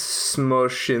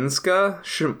 Smoczynska?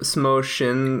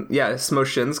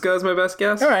 Smoczynska is my best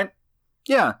guess. All right.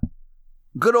 Yeah.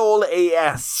 Good old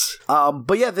AS.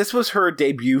 But yeah, this was her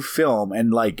debut film,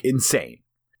 and like insane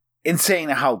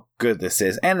how good this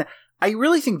is. And I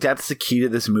really think that's the key to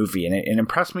this movie, and it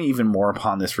impressed me even more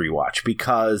upon this rewatch,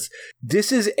 because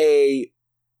this is a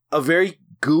very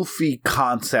goofy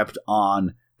concept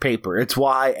on paper. It's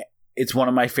why it's one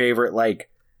of my favorite, like,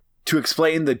 to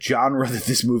explain the genre that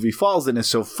this movie falls in is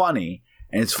so funny,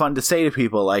 And it's fun to say to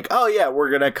people like, oh yeah, we're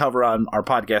going to cover on our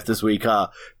podcast this week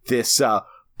this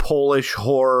Polish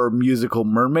horror musical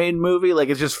mermaid movie. Like,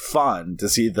 it's just fun to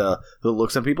see the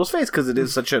looks on people's face because it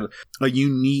is such a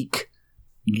unique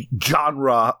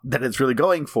genre that it's really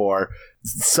going for.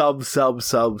 Sub genre.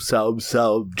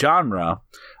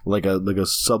 Like a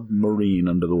submarine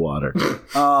under the water.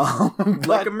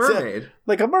 Like a mermaid.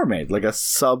 Like a mermaid. Like a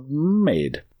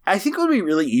submaid. I think it would be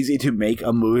really easy to make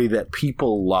a movie that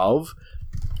people love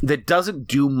that doesn't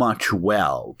do much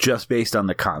well just based on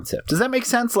the concept. Does that make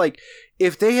sense? Like,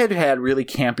 if they had really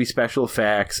campy special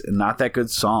effects and not that good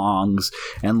songs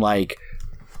and like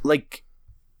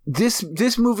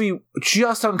this movie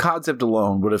just on concept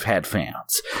alone would have had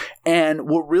fans. And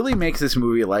what really makes this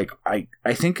movie like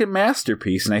I think a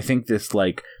masterpiece, and I think this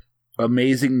like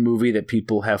amazing movie that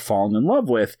people have fallen in love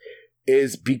with,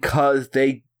 is because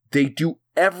they do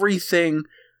everything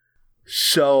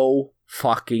so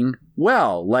fucking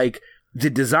well. Like, the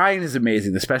design is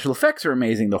amazing, the special effects are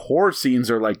amazing, the horror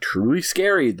scenes are like truly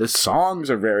scary, the songs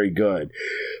are very good.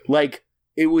 Like,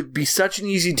 it would be such an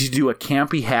easy to do a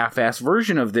campy half-ass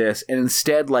version of this, and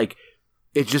instead, like,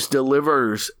 it just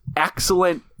delivers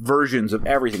excellent versions of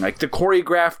everything. Like, the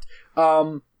choreographed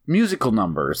musical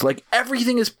numbers, like,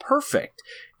 everything is perfect.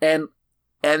 And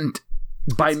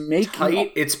by making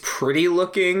tight, it's pretty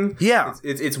looking. Yeah,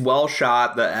 it's well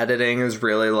shot. The editing is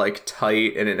really like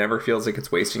tight, and it never feels like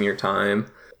it's wasting your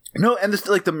time. No, and this,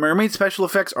 like, the mermaid special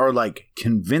effects are like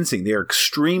convincing. They are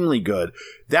extremely good.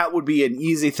 That would be an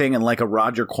easy thing, and like a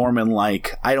Roger Corman,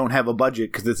 like, I don't have a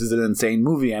budget because this is an insane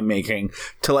movie I'm making,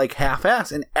 to like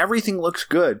half-ass, and everything looks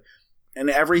good, and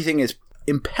everything is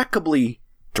impeccably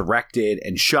directed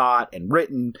and shot and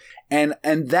written, and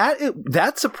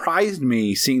that surprised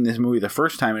me seeing this movie the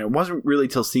first time. And it wasn't really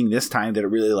till seeing this time that it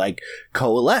really like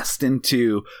coalesced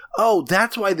into, oh,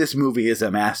 that's why this movie is a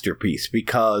masterpiece,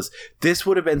 because this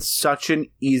would have been such an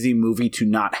easy movie to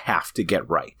not have to get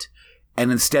right, and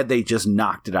instead they just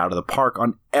knocked it out of the park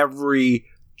on every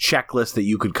checklist that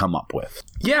you could come up with.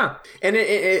 Yeah, and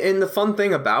and the fun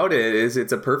thing about it is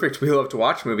it's a perfect We Love to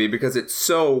Watch movie because it's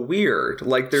so weird.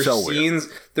 Like,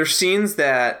 there's scenes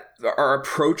that are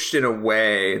approached in a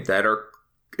way that are,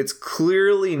 it's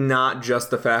clearly not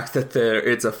just the fact that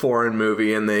it's a foreign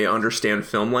movie and they understand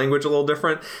film language a little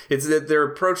different. It's that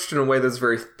they're approached in a way that's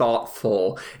very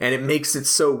thoughtful, and it makes it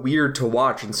so weird to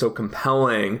watch and so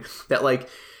compelling that, like,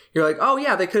 you're like, oh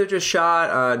yeah, they could have just shot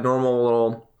a normal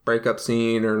little breakup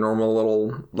scene or normal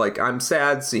little like I'm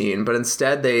sad scene, but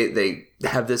instead they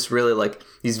have this really like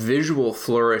these visual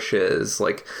flourishes,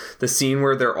 like the scene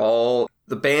where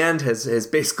the band has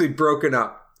basically broken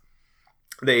up.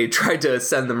 They tried to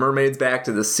send the mermaids back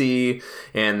to the sea,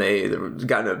 and they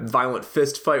got in a violent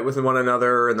fist fight with one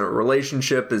another, and the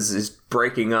relationship is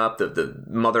breaking up. The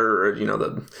mother, you know,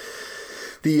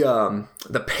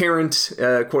 the parent,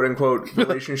 quote unquote,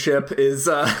 relationship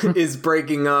is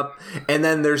breaking up, and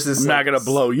then there's this. I'm not gonna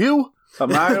blow you. I'm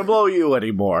not gonna blow you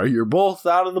anymore. You're both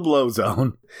out of the blow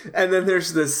zone. And then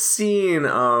there's this scene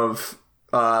of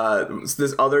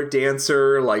this other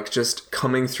dancer like just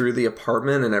coming through the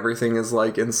apartment, and everything is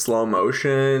like in slow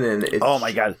motion, and it's, oh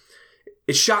my god.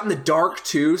 It's shot in the dark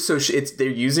too, so they're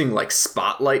using like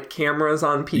spotlight cameras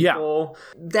on people.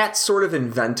 Yeah. That sort of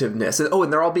inventiveness. Oh,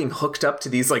 and they're all being hooked up to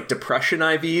these like depression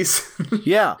IVs.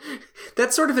 Yeah.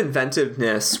 That sort of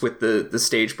inventiveness with the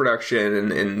stage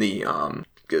production and the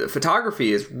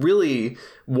photography is really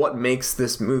what makes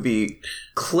this movie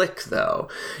click, though.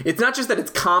 It's not just that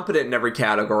it's competent in every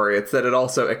category, it's that it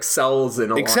also excels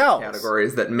in a lot of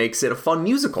categories that makes it a fun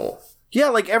musical. Yeah,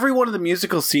 like every one of the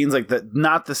musical scenes, like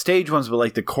not the stage ones, but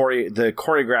like the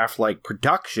choreographed like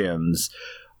productions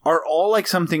are all like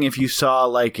something if you saw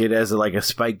like it as like a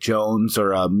Spike Jonze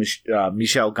or a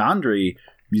Michel Gondry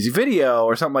music video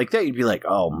or something like that, you'd be like,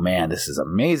 oh man, this is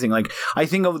amazing. Like, I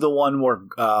think of the one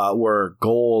where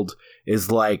Gold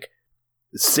is like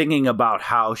singing about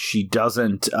how she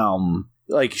doesn't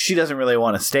she doesn't really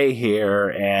want to stay here,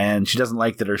 and she doesn't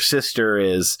like that her sister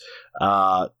is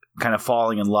kind of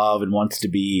falling in love and wants to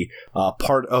be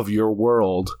part of your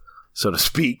world, so to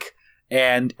speak.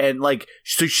 And like,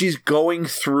 so she's going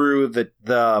through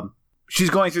she's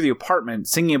going through the apartment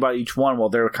singing about each one while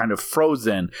they're kind of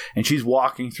frozen, and she's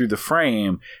walking through the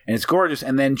frame, and it's gorgeous.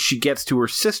 And then she gets to her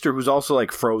sister, who's also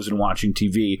like frozen watching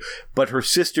TV, but her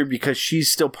sister, because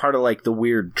she's still part of like the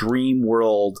weird dream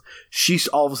world, she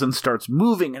all of a sudden starts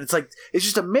moving, and it's like, it's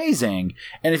just amazing.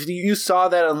 And if you saw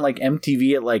that on like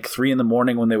MTV at like 3 a.m.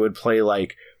 when they would play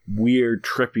like weird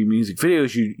trippy music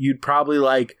videos, you'd probably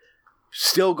like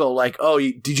still go like, oh,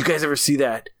 did you guys ever see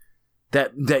that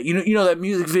that that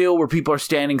music video where people are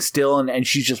standing still and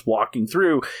she's just walking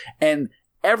through, and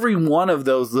every one of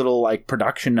those little like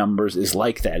production numbers is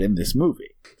like that in this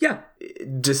movie. Yeah,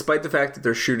 despite the fact that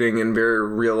they're shooting in very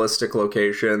realistic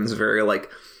locations, very like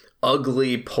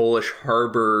ugly Polish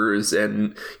harbors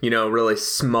and, really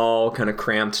small kind of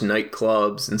cramped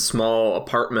nightclubs and small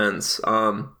apartments.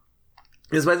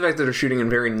 Despite the fact that they're shooting in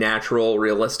very natural,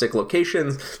 realistic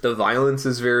locations, the violence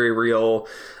is very real.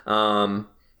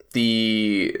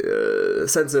 The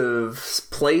sense of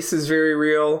place is very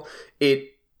real. It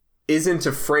isn't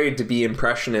afraid to be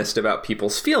impressionist about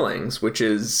people's feelings, which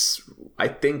is, I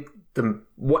think,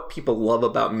 what people love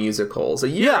about musicals. A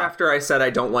year after I said I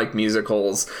don't like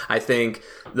musicals, I think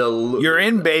you're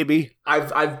in, baby.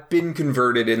 I've been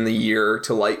converted in the year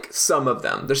to like some of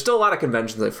them. There's still a lot of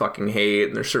conventions I fucking hate,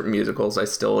 and there's certain musicals I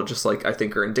still just like I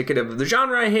think are indicative of the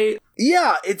genre I hate.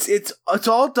 Yeah, it's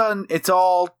all done. It's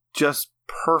all just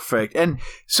perfect. And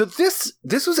so this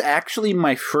was actually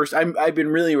my first. I've been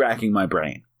really racking my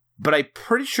brain, but I'm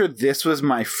pretty sure this was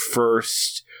my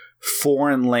first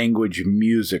foreign language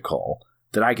musical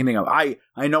that I can think of. I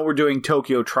know we're doing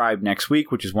Tokyo Tribe next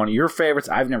week, which is one of your favorites.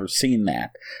 I've never seen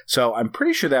that. So I'm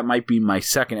pretty sure that might be my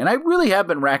second. And I really have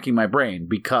been racking my brain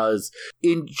because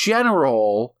in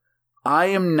general, I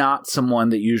am not someone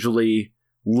that usually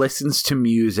listens to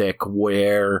music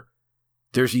where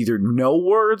there's either no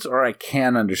words or I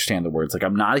can't understand the words. Like,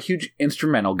 I'm not a huge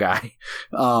instrumental guy,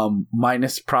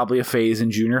 minus probably a phase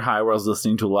in junior high where I was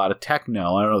listening to a lot of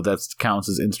techno. I don't know if that counts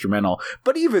as instrumental.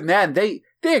 But even then, they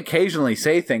occasionally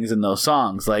say things in those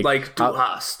songs. Like Du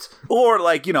hast. Or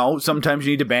like, sometimes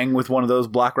you need to bang with one of those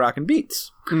block rockin'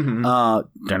 beats. Mm-hmm.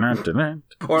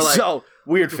 Or like, so,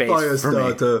 weird phase fire for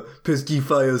starter, me. pesky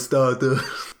fire starter.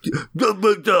 Come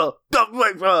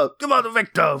on, the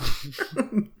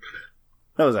victim.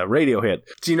 That was a radio hit.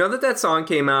 Do you know that song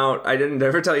came out? I didn't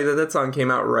ever tell you that song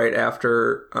came out right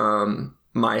after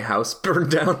my house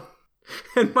burned down.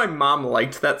 And my mom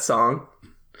liked that song.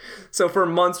 So for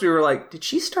months we were like, did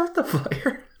she start the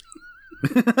fire?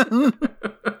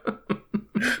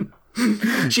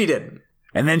 She didn't.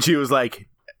 And then she was like,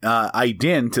 I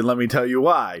didn't, and let me tell you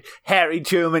why. Harry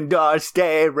Truman doors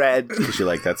stay red. Because she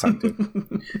liked that song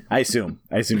too. I assume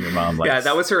your mom likes. Yeah,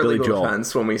 that was her Billy legal Joel.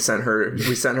 defense when we sent her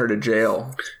to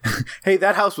jail. Hey,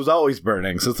 that house was always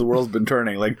burning since the world's been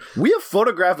turning. Like, we have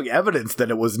photographic evidence that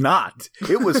it was not.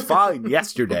 It was fine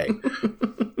yesterday.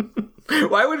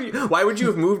 Why would you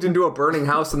have moved into a burning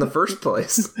house in the first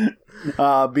place?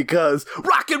 Because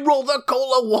rock and roll the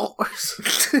cola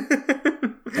wars.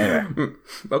 Anyway.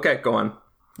 Okay, go on.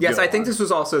 Yes, I think this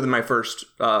was also my first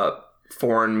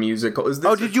foreign musical. Is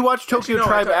this did you watch Tokyo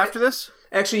Tribe after this?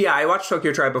 Actually, yeah, I watched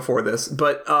Tokyo Tribe before this,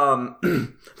 but I'm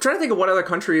trying to think of what other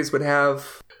countries would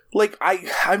have. Like,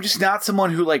 I'm just not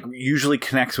someone who, like, usually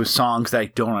connects with songs that I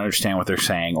don't understand what they're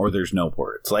saying or there's no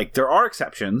words. Like, there are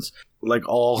exceptions, like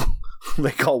all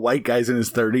white guys in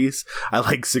his 30s. I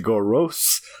like Sigur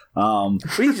Rós. But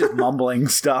he's just mumbling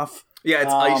stuff. Yeah,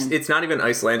 it's not even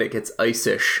Icelandic. It's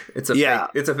Icish. It's a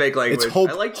fake language. It's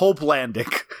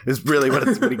Hopelandic is really what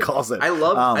he calls it. I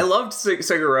loved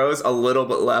Sigur Rós a little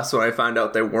bit less when I found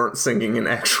out they weren't singing in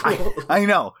actual. I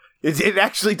know. It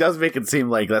actually does make it seem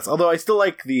like less. Although I still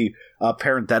like the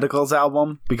Parentheticals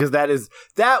album because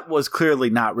that was clearly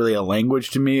not really a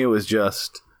language to me. It was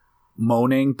just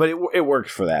moaning, but it worked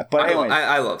for that. But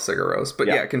I love Sigur Rós. But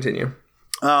yeah, continue.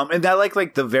 And I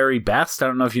like the Very Best. I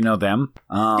don't know if you know them.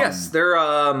 Yes, they're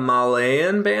a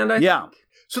Malayan band, I think.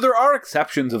 So there are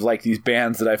exceptions of like these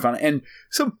bands that I found, and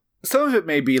some of it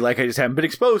may be like I just haven't been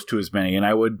exposed to as many, and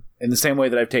I would, in the same way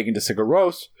that I've taken to Sigur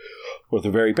Rós or the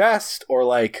Very Best, or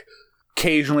like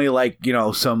occasionally like,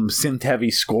 some synth heavy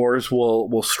scores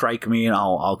will strike me, and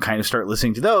I'll kind of start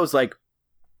listening to those. Like,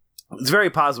 it's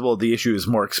very possible the issue is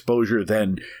more exposure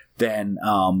than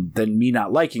me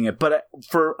not liking it. But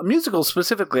for a musical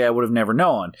specifically, I would have never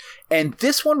known. And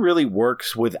this one really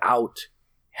works without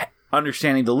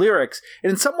understanding the lyrics.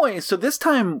 And in some ways, so this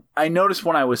time I noticed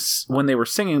when they were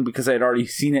singing, because I had already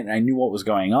seen it and I knew what was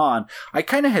going on, I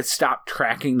kind of had stopped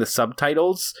tracking the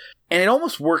subtitles. And it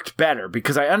almost worked better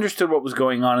because I understood what was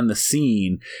going on in the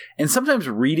scene. And sometimes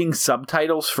reading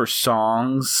subtitles for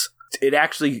songs, it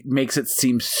actually makes it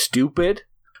seem stupid.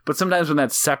 But sometimes when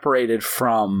that's separated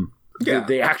from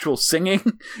the actual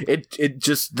singing, it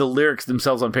just, the lyrics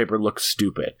themselves on paper look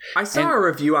stupid. I saw a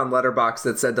review on Letterboxd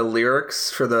that said the lyrics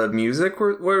for the music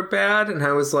were bad, and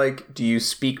I was like, do you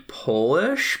speak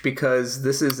Polish? Because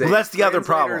this is that's the other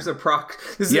problem. This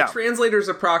is a translator's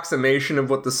approximation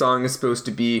of what the song is supposed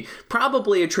to be.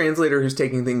 Probably a translator who's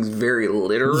taking things very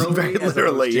literally,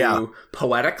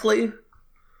 poetically.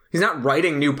 He's not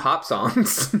writing new pop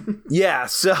songs. Yeah,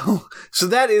 so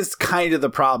that is kind of the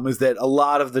problem, is that a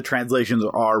lot of the translations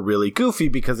are really goofy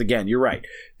because, again, you're right.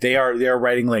 They are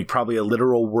writing like probably a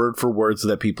literal word for word so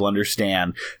that people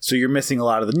understand. So you're missing a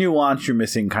lot of the nuance, you're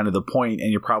missing kind of the point,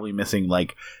 and you're probably missing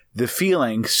like the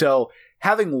feeling. So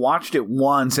having watched it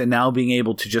once and now being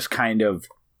able to just kind of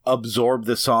absorb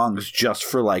the songs just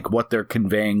for like what they're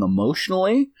conveying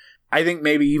emotionally, I think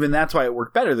maybe even that's why it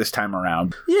worked better this time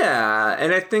around. Yeah,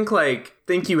 and I think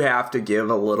you have to give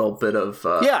a little bit of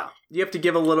you have to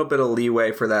give a little bit of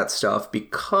leeway for that stuff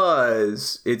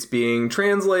because it's being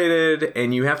translated,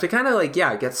 and you have to kind of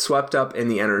get swept up in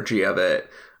the energy of it.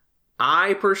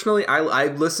 I personally,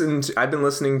 I've been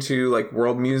listening to like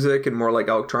world music and more like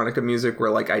electronica music where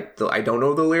like I don't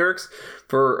know the lyrics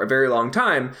for a very long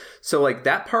time. So like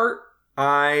that part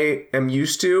I am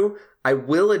used to. I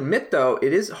will admit though,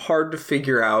 it is hard to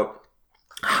figure out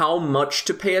how much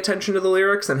to pay attention to the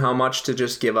lyrics and how much to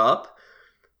just give up.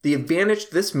 The advantage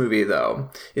to this movie though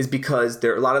is because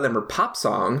a lot of them are pop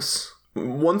songs.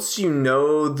 Once you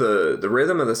know the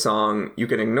rhythm of the song, you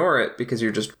can ignore it because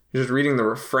you're just reading the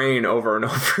refrain over and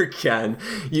over again.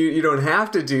 You don't have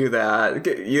to do that.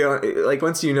 You know, like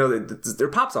once you know that they're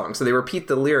pop songs, so they repeat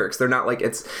the lyrics. They're not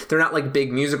like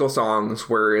big musical songs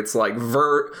where it's like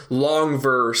long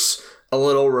verse, a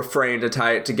little refrain to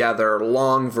tie it together,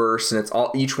 long verse, and it's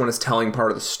all each one is telling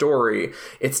part of the story.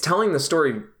 It's telling the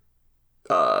story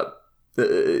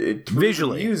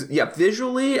visually,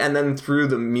 visually, and then through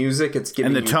the music, it's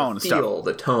giving and the tone, the feel,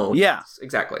 the tone. Yeah,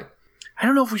 exactly. I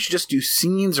don't know if we should just do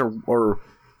scenes or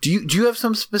do you have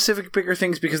some specific bigger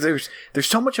things, because there's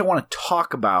so much I want to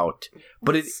talk about,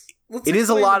 but it is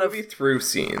a lot of through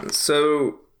scenes.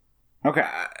 So okay,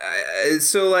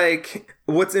 so like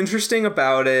what's interesting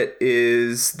about it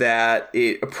is that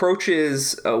it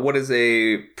approaches what is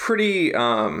a pretty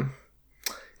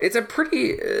it's a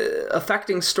pretty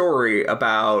affecting story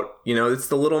about, it's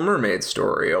the Little Mermaid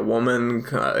story. A woman,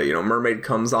 mermaid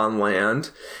comes on land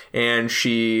and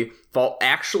she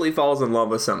actually falls in love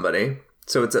with somebody.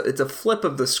 So it's a flip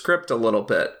of the script a little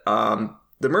bit.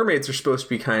 The mermaids are supposed to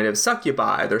be kind of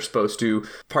succubi. They're supposed to,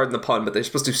 pardon the pun, but they're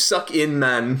supposed to suck in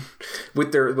men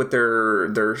with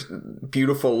their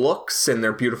beautiful looks and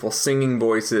their beautiful singing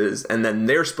voices, and then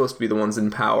they're supposed to be the ones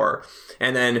in power.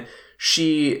 And then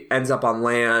she ends up on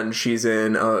land. She's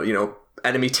in,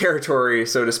 enemy territory,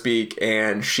 so to speak,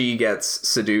 and she gets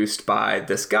seduced by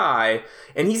this guy,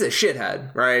 and he's a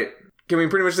shithead, right? Can we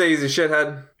pretty much say he's a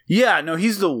shithead? Yeah, no,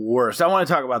 he's the worst. I want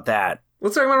to talk about that.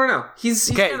 Let's talk about it right now. He's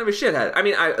kind of a shithead. I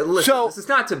mean, listen, this is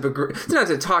not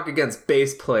to talk against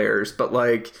bass players, but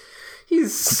like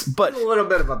he's a little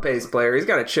bit of a bass player. He's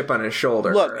got a chip on his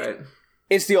shoulder, look, right?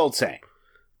 It's the old saying: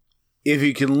 if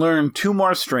you can learn 2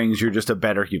 more strings, you're just a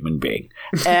better human being.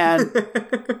 And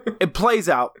it plays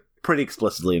out pretty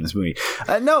explicitly in this movie.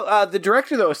 The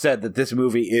director, though, said that this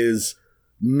movie is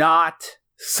not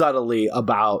subtly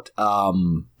about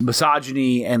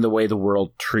misogyny and the way the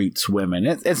world treats women.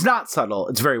 It's not subtle.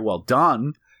 It's very well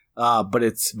done. But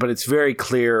it's very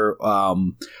clear a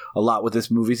lot what this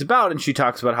movie's about, and she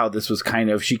talks about how this was kind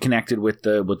of, she connected with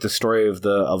the story of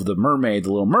the mermaid,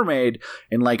 the Little Mermaid,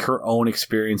 and like her own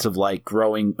experience of like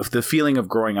the feeling of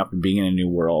growing up and being in a new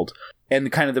world,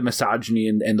 and kind of the misogyny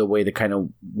and the way the kind of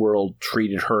world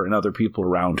treated her and other people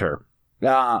around her.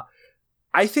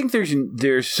 I think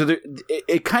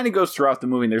it kind of goes throughout the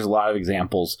movie, and there's a lot of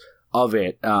examples of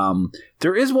it.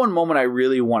 There is one moment I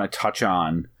really want to touch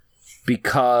on,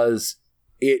 because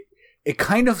it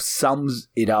kind of sums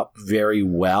it up very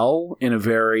well in a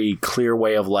very clear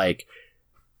way of like,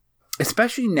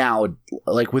 especially now,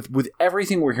 like with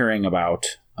everything we're hearing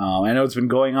about. I know it's been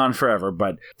going on forever,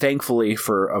 but thankfully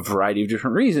for a variety of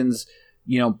different reasons,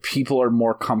 people are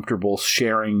more comfortable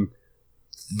sharing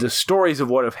the stories of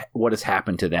what has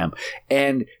happened to them.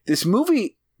 And this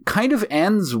movie kind of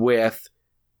ends with,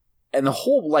 and the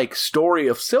whole like story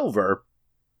of Silver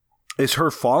is her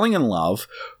falling in love,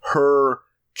 her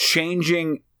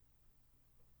changing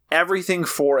everything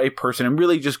for a person, and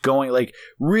really just going like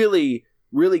really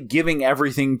giving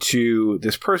everything to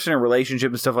this person, a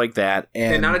relationship and stuff like that.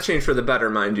 And not a change for the better,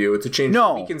 mind you. It's a change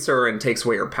that weakens her and takes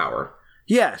away her power.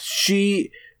 Yes,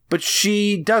 but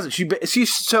she doesn't. She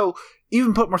so,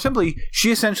 even put more simply,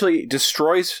 she essentially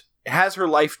has her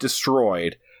life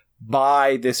destroyed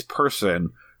by this person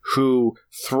who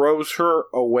throws her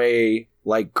away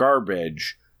like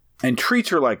garbage and treats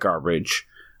her like garbage.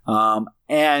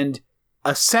 And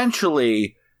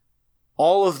essentially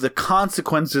all of the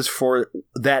consequences for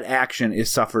that action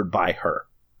is suffered by her,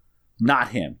 not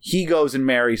him. He goes and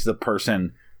marries the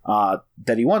person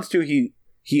that he wants to.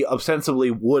 he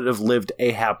ostensibly would have lived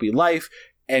a happy life,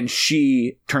 and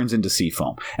she turns into sea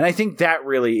foam. And I think that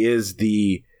really is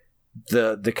the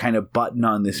kind of button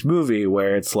on this movie,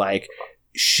 where it's like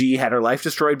she had her life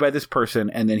destroyed by this person,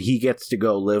 and then he gets to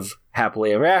go live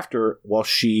happily ever after while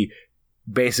she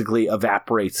basically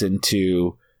evaporates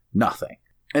into nothing.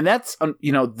 And that's,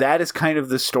 that is kind of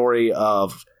the story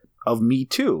of Me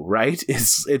Too, right?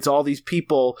 It's all these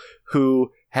people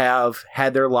who have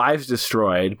had their lives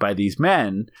destroyed by these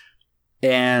men,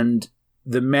 and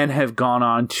the men have gone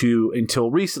on to, until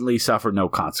recently, suffer no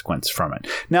consequence from it.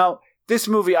 Now, this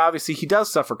movie, obviously, he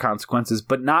does suffer consequences,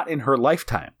 but not in her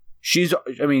lifetime.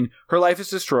 Her life is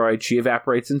destroyed. She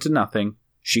evaporates into nothing.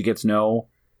 She gets no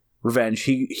revenge.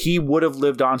 He would have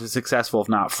lived on to successful if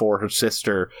not for her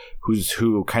sister,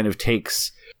 who kind of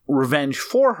takes revenge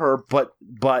for her, but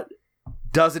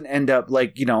doesn't end up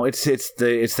it's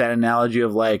that analogy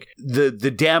of like the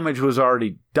damage was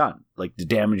already done. Like the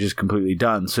damage is completely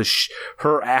done. So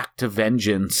her act of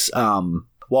vengeance,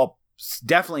 while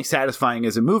definitely satisfying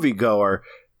as a moviegoer,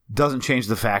 doesn't change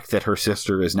the fact that her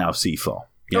sister is now Seafoam.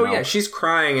 Yeah, she's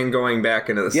crying and going back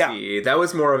into the sea. That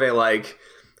was more of a like,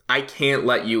 I can't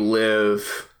let you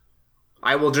live.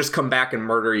 I will just come back and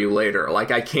murder you later.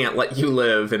 Like, I can't let you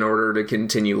live in order to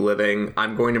continue living.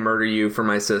 I'm going to murder you for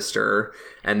my sister.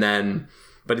 And then,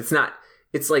 but it's not,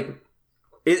 it's like,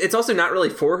 it's also not really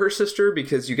for her sister,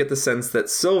 because you get the sense that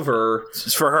Silver...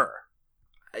 It's for her.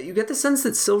 You get the sense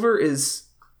that Silver is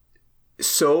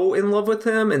so in love with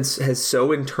him and has so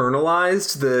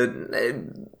internalized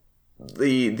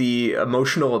the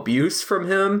emotional abuse from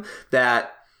him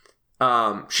that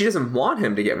she doesn't want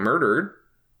him to get murdered.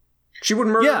 She would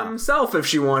murder himself if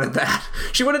she wanted that.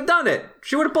 She would have done it.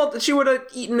 She would have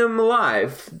eaten him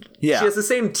alive. Yeah. She has the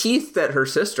same teeth that her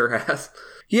sister has.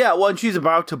 Yeah, well, and she's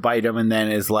about to bite him and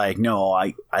then is like, no,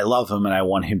 I love him and I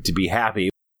want him to be happy.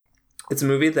 It's a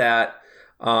movie that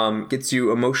gets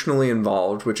you emotionally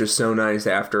involved, which is so nice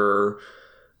after,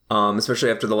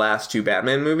 especially after the last two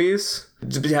Batman movies.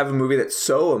 To have a movie that's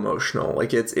so emotional,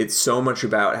 like it's so much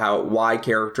about why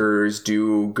characters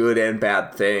do good and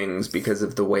bad things because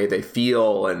of the way they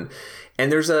feel, and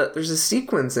there's a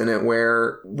sequence in it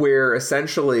where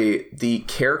essentially the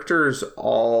characters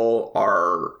all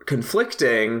are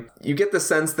conflicting. You get the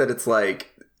sense that it's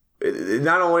like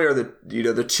not only are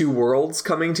the two worlds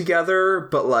coming together,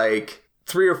 but like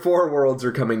 3 or 4 worlds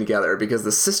are coming together, because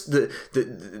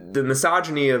the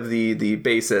misogyny of the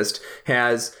bassist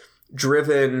has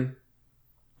driven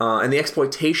and the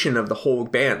exploitation of the whole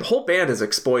band. The whole band is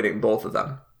exploiting both of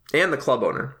them and the club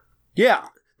owner. Yeah.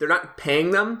 They're not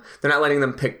paying them. They're not letting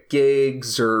them pick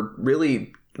gigs or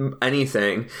really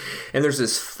anything. And there's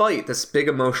this fight, this big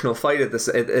emotional fight at the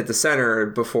center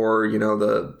before,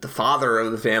 the father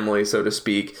of the family, so to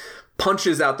speak,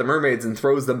 punches out the mermaids and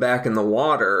throws them back in the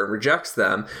water and rejects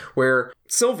them, where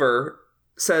Silver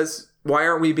says, why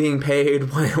aren't we being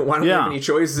paid? Why don't we have any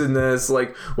choices in this?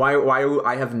 Like, why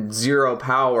I have zero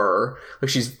power? Like,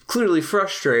 she's clearly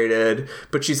frustrated,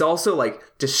 but she's also like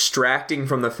distracting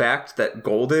from the fact that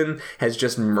Golden has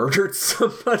just murdered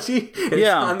somebody and it's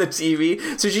on the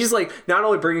TV. So she's like not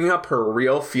only bringing up her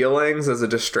real feelings as a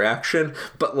distraction,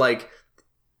 but like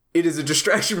it is a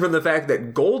distraction from the fact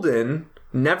that Golden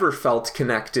never felt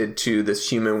connected to this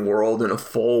human world in a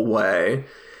full way.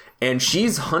 And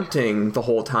she's hunting the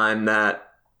whole time that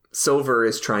Silver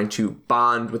is trying to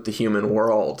bond with the human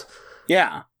world.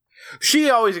 Yeah. She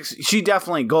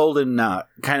definitely, Golden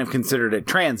kind of considered it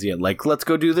transient. Like, let's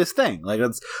go do this thing. Like,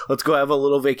 let's go have a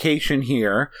little vacation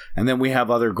here. And then we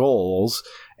have other goals.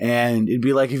 And it'd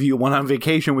be like if you went on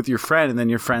vacation with your friend and then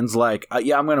your friend's like,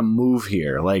 yeah, I'm going to move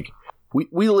here. Like,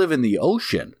 we live in the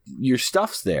ocean. Your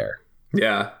stuff's there.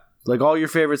 Yeah. Like all your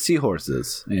favorite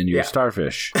seahorses and your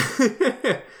starfish.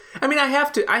 I mean, I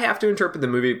have to interpret the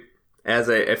movie as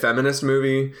a feminist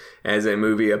movie, as a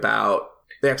movie about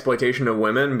the exploitation of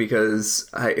women, because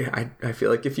I feel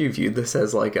like if you viewed this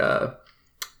as like a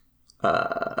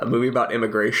movie about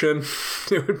immigration,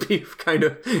 it would be kind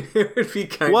of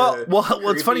well,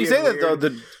 it's funny you say that though.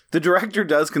 The director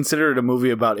does consider it a movie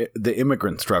about the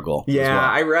immigrant struggle. Yeah, well.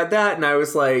 I read that and I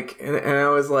was like,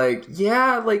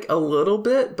 yeah, like a little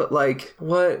bit, but like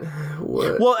what?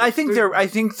 Well, I think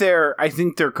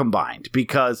they're combined,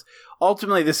 because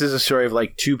ultimately this is a story of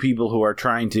like two people who are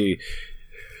trying to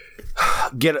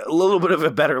get a little bit of a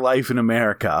better life in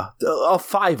America, a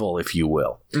fivel, if you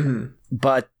will. Mm-hmm.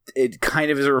 But it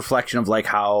kind of is a reflection of like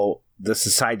how the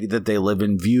society that they live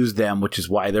in views them, which is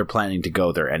why they're planning to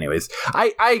go there anyways.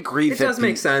 I agree. It does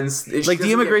make sense. Like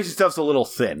the immigration stuff's a little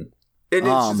thin. And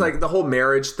it's just like the whole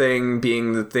marriage thing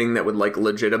being the thing that would like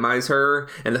legitimize her,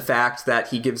 and the fact that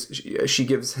she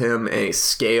gives him a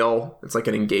scale. It's like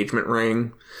an engagement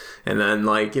ring. And then,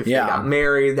 like, if they got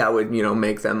married, that would,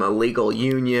 make them a legal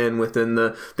union within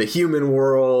the human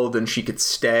world, and she could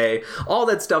stay. All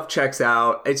that stuff checks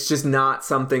out. It's just not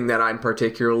something that I'm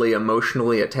particularly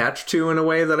emotionally attached to in a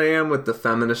way that I am with the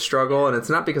feminist struggle. And it's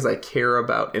not because I care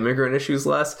about immigrant issues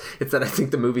less. It's that I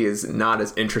think the movie is not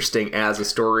as interesting as a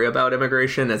story about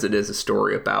immigration as it is a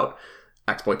story about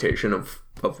exploitation of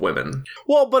women.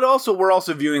 Well, but also we're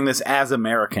also viewing this as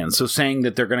Americans, so saying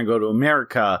that they're going to go to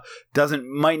America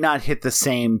might not hit the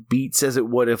same beats as it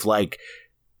would if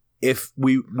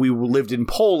we lived in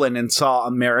Poland and saw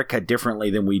America differently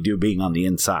than we do being on the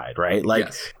inside, right? Like,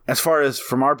 yes. As far as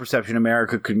from our perception,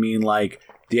 America could mean like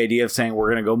the idea of saying we're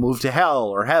going to go move to hell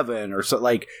or heaven or so.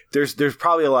 Like, there's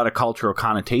probably a lot of cultural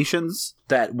connotations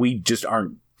that we just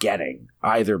aren't getting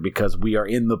either, because we are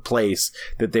in the place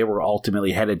that they were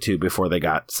ultimately headed to before they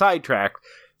got sidetracked.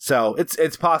 So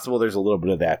it's possible there's a little bit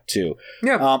of that too.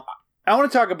 Yeah. I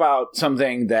want to talk about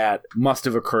something that must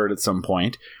have occurred at some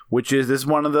point, which is this is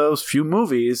one of those few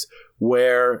movies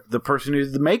where the person who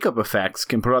did the makeup effects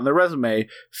can put on their resume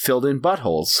filled in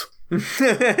buttholes.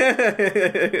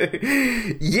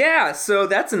 Yeah, so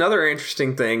that's another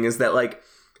interesting thing, is that like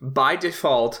by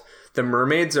default the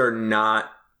mermaids are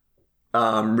not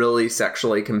really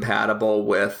sexually compatible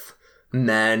with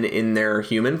men in their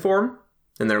human form,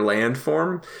 in their land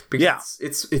form, because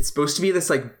it's supposed to be this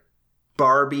like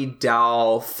Barbie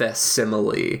doll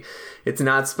facsimile. It's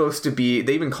not supposed to be.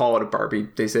 They even call it a Barbie.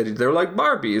 They said they're like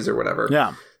Barbies or whatever.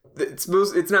 Yeah, it's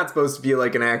not supposed to be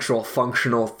like an actual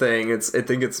functional thing. I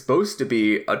think it's supposed to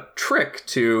be a trick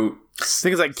to.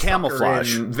 Things like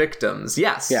camouflage victims.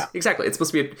 Yes. Yeah. Exactly. It's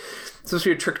supposed to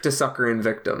be a trick to sucker in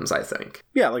victims, I think.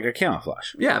 Yeah, like a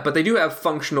camouflage. Yeah, but they do have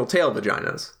functional tail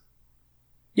vaginas.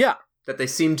 Yeah. That they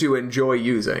seem to enjoy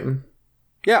using.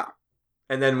 Yeah.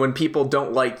 And then when people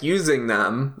don't like using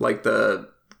them, like the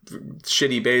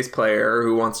shitty bass player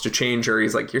who wants to change her,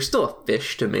 he's like, "You're still a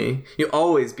fish to me. You'll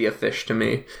always be a fish to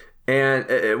me."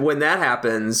 And when that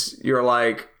happens, you're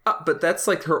like, "Oh, but that's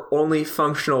like her only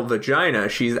functional vagina.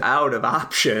 She's out of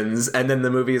options." And then the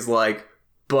movie's like,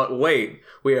 "But wait,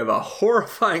 we have a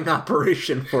horrifying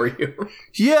operation for you."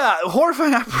 Yeah,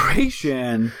 horrifying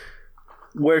operation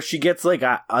where she gets like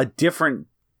a different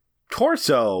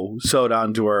torso sewed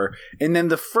onto her. And then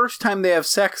the first time they have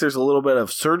sex, there's a little bit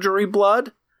of surgery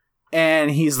blood.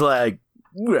 And he's like,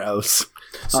 gross.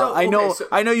 So I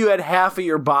know you had half of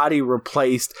your body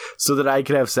replaced so that I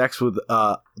could have sex with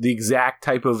the exact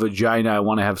type of vagina I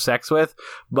want to have sex with,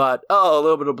 but a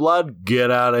little bit of blood,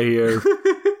 get out of here.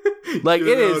 Like,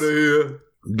 get it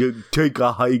is take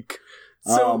a hike.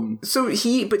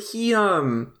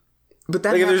 But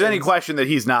that like, if there's any question that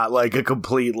he's not like a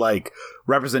complete like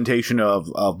representation of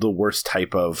the worst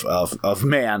type of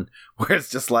man, where it's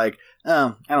just like,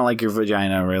 oh, I don't like your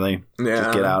vagina, really. Yeah.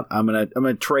 Just get out. I'm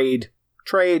gonna trade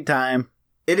time.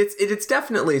 It's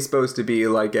definitely supposed to be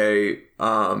like a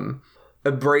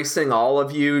embracing all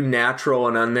of you, natural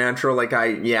and unnatural. Like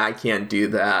I can't do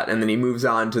that. And then he moves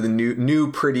on to the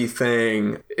new pretty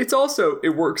thing.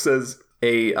 It works as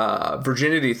a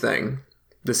virginity thing.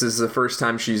 This is the first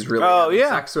time she's really having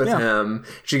sex with him.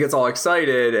 She gets all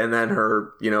excited, and then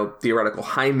her, theoretical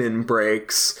hymen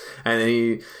breaks, and then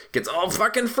he gets all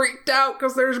fucking freaked out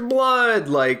because there's blood.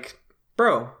 Like,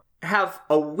 bro, have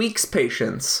a week's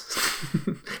patience.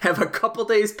 Have a couple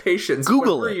days patience.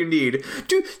 Google it. You need.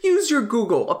 Use your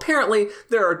Google. Apparently,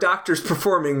 there are doctors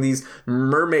performing these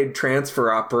mermaid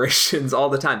transfer operations all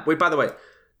the time. Wait, by the way,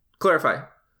 clarify.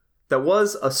 That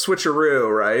was a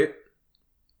switcheroo, right?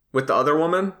 With the other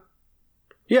woman?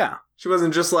 Yeah. She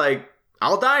wasn't just like,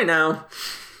 I'll die now.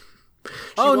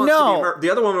 No. The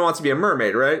other woman wants to be a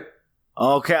mermaid, right?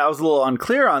 Okay, I was a little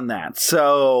unclear on that.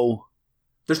 So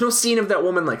there's no scene of that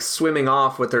woman like swimming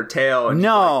off with her tail. And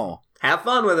no. Like, have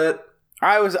fun with it.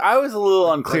 I was a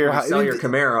little unclear. Like how sell your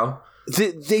Camaro.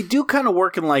 They do kind of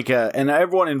work in like and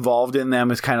everyone involved in them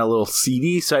is kind of a little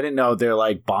seedy, so I didn't know if they're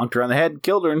like bonked her on the head,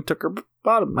 killed her, and took her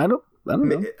bottom. I don't know.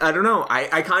 I don't know.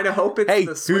 I kind of hope it's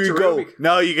the switcheroo. Here you go.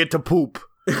 Now you get to poop.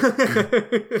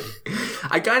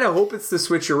 I kind of hope it's the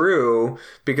switcheroo,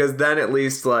 because then at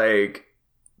least like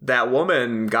that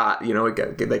woman got,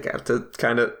 they got to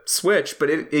kind of switch,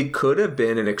 but it could have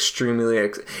been an extremely,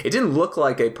 it didn't look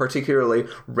like a particularly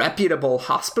reputable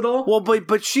hospital. Well, but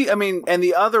and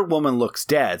the other woman looks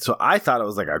dead, so I thought it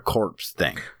was like a corpse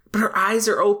thing. But her eyes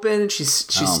are open, and she's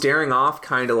staring off,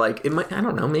 kind of like it might. I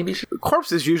don't know. Maybe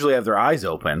corpses usually have their eyes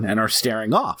open and are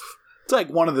staring off. It's like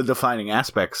one of the defining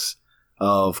aspects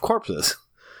of corpses.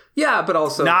 Yeah, but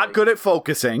also Not good at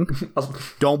focusing.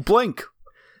 Don't blink.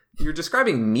 You're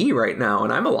describing me right now,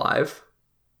 and I'm alive.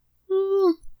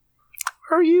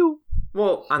 Are you?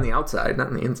 Well, on the outside, not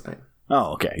on the inside.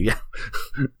 Oh, okay. Yeah.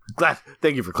 Glad.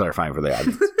 Thank you for clarifying for the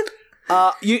audience.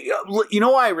 You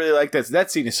know why I really like this?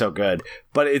 That scene is so good,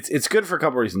 but it's good for a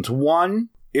couple reasons. One,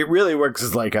 it really works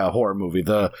as like a horror movie.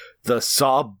 The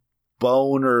saw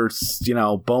bone or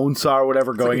bone saw or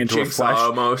whatever going like into her flesh.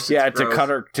 Almost. Yeah, to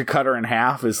cut her in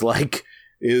half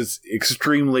is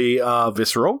extremely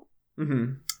visceral.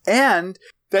 Mm-hmm. And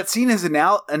that scene is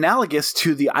analogous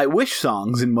to the "I Wish"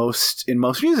 songs in most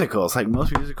musicals. Like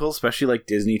most musicals, especially like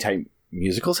Disney type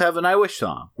musicals, have an "I Wish"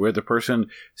 song where the person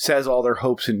says all their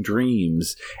hopes and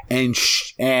dreams, and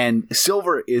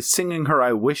Silver is singing her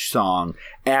 "I Wish" song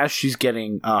as she's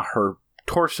getting her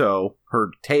torso,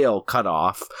 her tail cut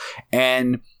off.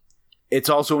 And it's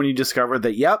also when you discover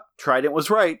that, yep, Trident was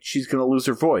right, she's going to lose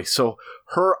her voice. So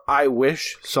her "I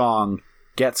Wish" song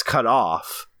gets cut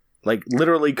off. Like,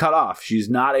 literally cut off. She's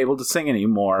not able to sing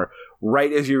anymore,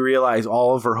 right as you realize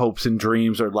all of her hopes and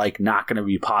dreams are, like, not going to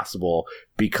be possible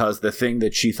because the thing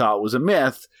that she thought was a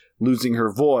myth, losing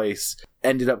her voice,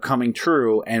 ended up coming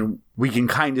true, and we can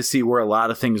kind of see where a lot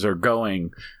of things are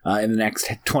going in the next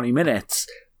 20 minutes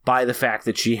by the fact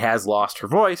that she has lost her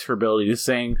voice, her ability to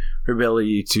sing, her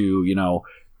ability to,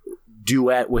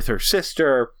 duet with her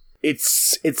sister.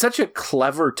 It's such a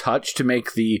clever touch to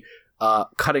make the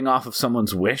cutting off of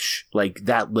someone's wish like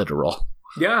that literal.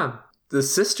 Yeah, the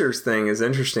sisters thing is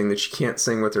interesting that she can't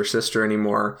sing with her sister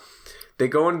anymore. They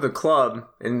go into the club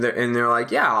and they're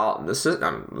like, yeah, the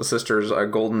sisters,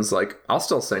 Golden's like, I'll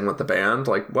still sing with the band,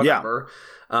 like whatever.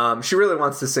 Yeah. She really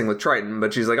wants to sing with Triton,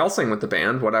 but she's like, I'll sing with the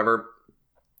band, whatever.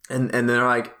 And they're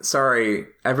like, sorry,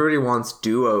 everybody wants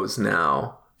duos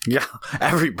now. Yeah,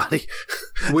 everybody.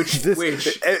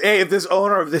 Hey, if this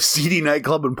owner of this seedy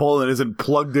nightclub in Poland isn't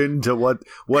plugged into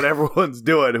what everyone's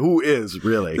doing, who is,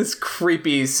 really? This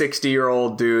creepy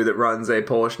 60-year-old dude that runs a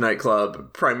Polish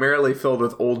nightclub, primarily filled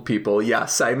with old people.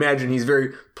 Yes, I imagine he's very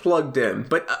plugged in.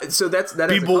 But so that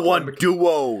people want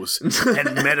duos and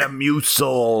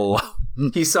Metamucil.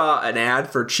 He saw an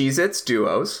ad for Cheez-Its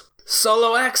duos.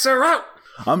 Solo acts are out.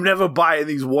 I'm never buying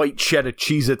these white cheddar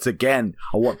Cheez-Its again.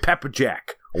 I want pepper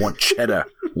jack. I want cheddar.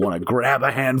 I want to grab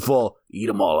a handful, eat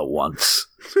them all at once.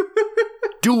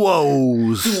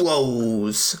 Duos.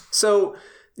 So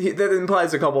that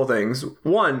implies a couple things.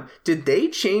 One, did they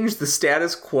change the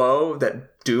status quo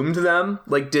that doomed them?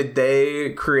 Like, did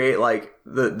they create like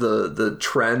the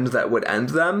trend that would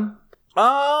end them?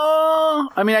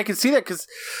 I mean, I can see that because,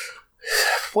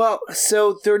 well,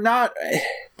 so they're not.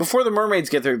 Before the mermaids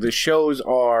get there, the shows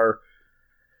are.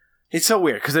 It's so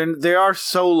weird because they are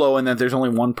solo and that there's only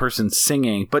one person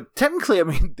singing. But technically, I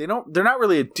mean, they're not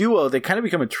really a duo. They kind of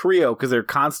become a trio because they're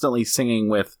constantly singing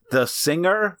with the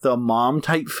singer, the mom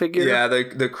type figure. Yeah,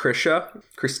 the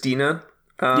Christina.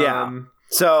 Yeah.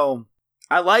 So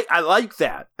I like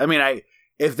that. I mean,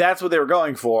 if that's what they were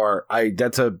going for,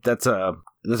 that's a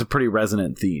pretty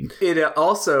resonant theme. It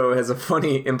also has a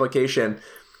funny implication.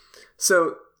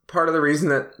 So part of the reason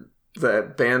that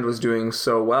the band was doing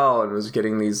so well and was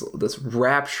getting this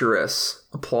rapturous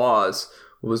applause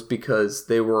was because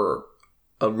they were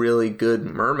a really good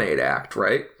mermaid act,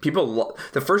 right?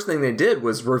 The first thing they did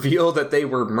was reveal that they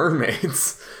were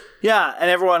mermaids. Yeah, and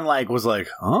everyone was like,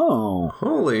 "Oh,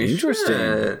 holy interesting!"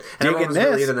 Shit. And everyone was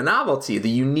really into the novelty, the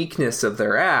uniqueness of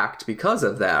their act because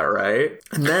of that, right?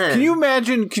 And then, can you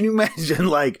imagine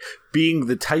being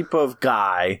the type of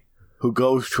guy who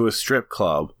goes to a strip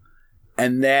club,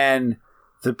 and then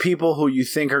the people who you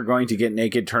think are going to get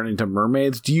naked turn into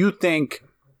mermaids? Do you think,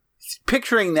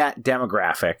 picturing that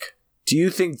demographic, do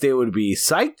you think they would be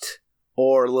psyched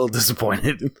or a little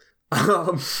disappointed?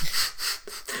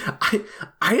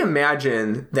 I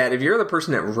imagine that if you're the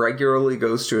person that regularly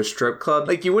goes to a strip club,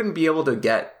 you wouldn't be able to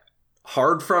get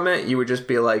hard from it. You would just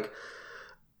be like,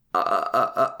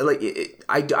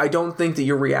 I don't think that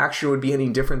your reaction would be any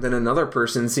different than another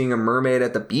person seeing a mermaid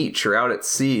at the beach or out at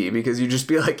sea, because you'd just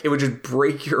be like, it would just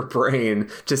break your brain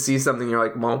to see something. You're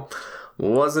like, well,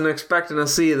 wasn't expecting to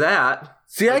see that.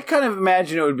 See, I kind of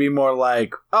imagine it would be more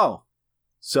like, oh,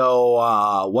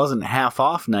 so wasn't half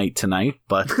off night tonight,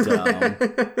 but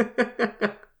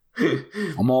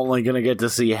I'm only going to get to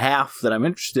see half that I'm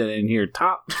interested in here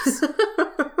tops.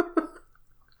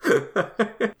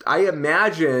 I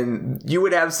imagine you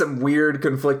would have some weird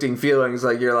conflicting feelings.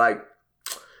 You're like,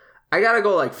 I gotta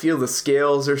go feel the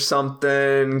scales or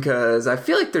something, because I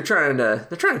feel like they're trying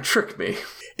to trick me.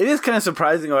 It is kind of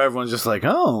surprising how everyone's just like,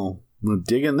 oh, I'm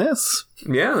digging this.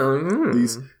 Yeah.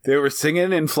 They were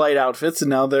singing in flight outfits, and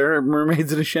now they're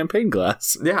mermaids in a champagne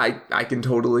glass. Yeah, I can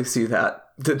totally see that.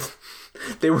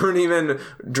 They weren't even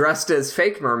dressed as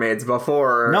fake mermaids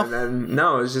before. No. And then,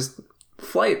 no, it was just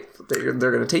flight. They're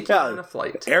going to take you on a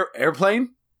flight.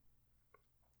 Airplane?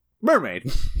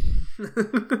 Mermaid.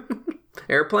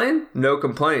 Airplane? No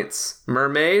complaints.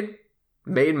 Mermaid?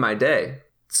 Made my day.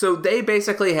 So they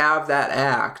basically have that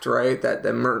act, right? That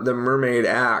the mermaid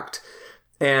act.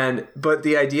 But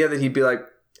the idea that he'd be like,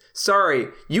 sorry,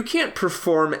 you can't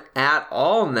perform at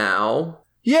all now.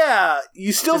 Yeah,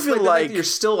 you still Just feel like you're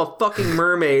still a fucking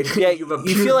mermaid. Yeah, you have a you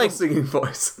beautiful feel like singing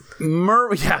voice.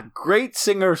 Great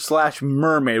singer /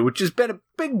 mermaid, which has been a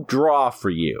big draw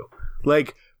for you.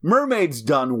 Like, mermaid's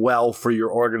done well for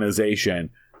your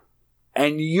organization.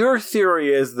 And your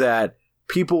theory is that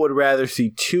people would rather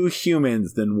see 2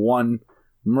 humans than 1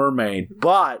 mermaid.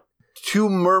 But 2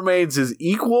 mermaids is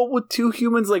equal with 2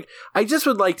 humans? Like, I just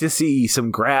would like to see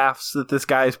some graphs that this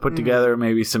guy's put together,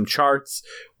 maybe some charts,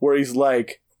 where he's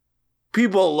like,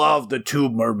 people love the 2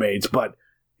 mermaids, but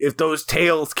if those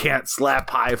tails can't slap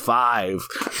high five,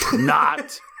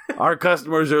 our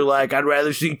customers are like, I'd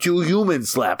rather see 2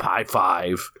 humans slap high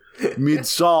five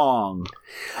mid-song.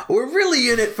 We're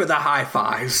really in it for the high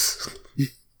fives.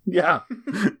 Yeah.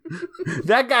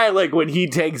 That guy, like, when he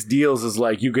takes deals, is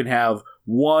like, you can have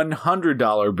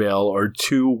 $100 bill or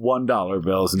 2 $1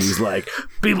 bills, and he's like,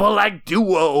 people like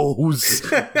duos.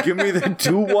 Give me the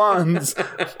 2 ones.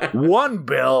 1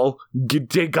 bill, you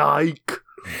take a hike.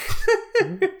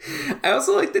 I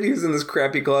also like that he was in this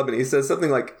crappy club and he says something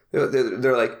like,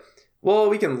 they're like, well,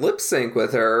 we can lip sync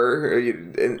with her,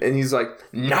 and he's like,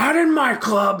 not in my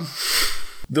club.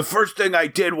 The first thing I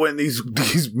did when these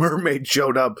mermaids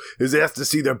showed up is asked to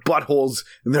see their buttholes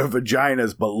and their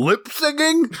vaginas, but lip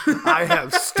singing? I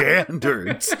have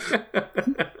standards.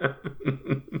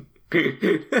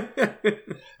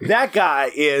 That guy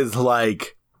is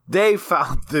like, they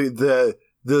found the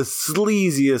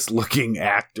sleaziest looking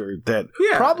actor that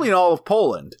probably in all of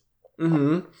Poland.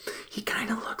 Mm-hmm. He kind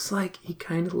of looks like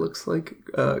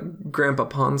Grandpa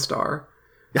Pawn Star.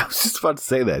 I was just about to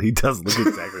say that. He does look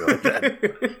exactly like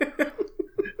that.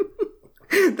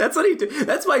 That's what he did.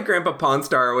 That's why Grandpa Pawn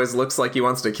Star always looks like he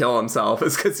wants to kill himself,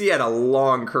 is because he had a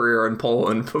long career in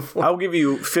Poland before. I'll give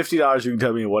you $50. You can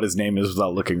tell me what his name is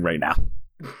without looking right now.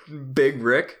 Big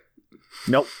Rick?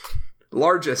 Nope.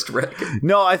 Largest Rick?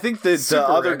 No, I think that the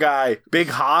other Rick. guy, Big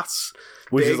Haas,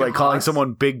 which Big is like Haas. calling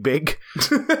someone big.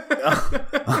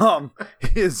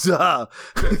 Is I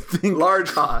think,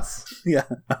 Large Haas. yeah,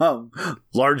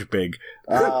 large big.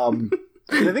 I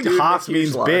think Dude, Haas Mickey is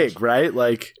means large. big, right?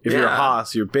 Like if you're a Yeah.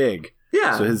 Haas, you're big.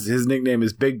 Yeah. So his nickname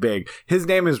is Big. His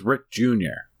name is Rick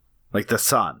Jr., like the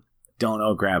son. Don't know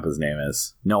what Grandpa's name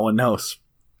is. No one knows.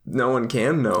 No one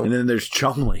can know. And then there's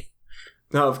Chumley.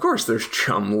 No, of course there's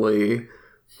Chumley.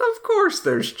 Of course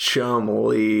there's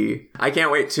Chumley. I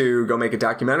can't wait to go make a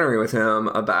documentary with him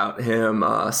about him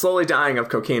slowly dying of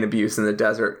cocaine abuse in the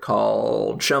desert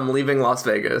called Chum Leaving Las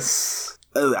Vegas.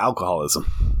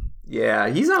 Alcoholism. Yeah,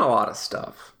 he's on a lot of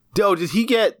stuff. Oh, did he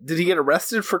get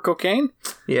arrested for cocaine?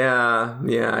 Yeah,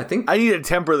 I think. I need to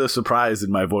temper the surprise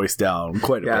in my voice down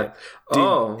quite a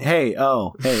bit. Hey,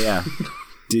 yeah.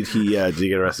 Did he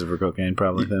get arrested for cocaine?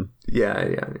 Probably then.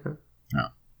 Yeah. Oh.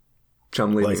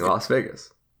 Chum Leaving Las Vegas.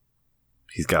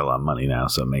 He's got a lot of money now,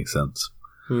 so it makes sense.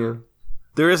 Yeah.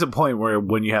 There is a point where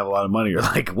when you have a lot of money, you're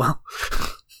like, well,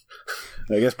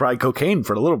 I guess probably cocaine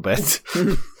for a little bit.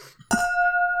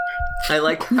 I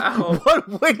like how...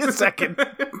 What? Wait a second.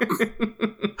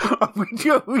 Are we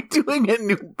doing a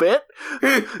new bit?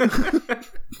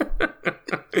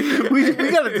 we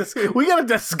gotta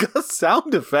discuss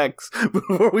sound effects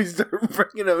before we start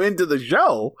bringing them into the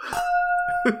show.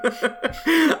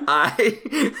 I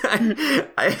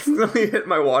accidentally hit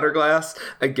my water glass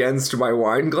against my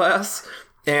wine glass.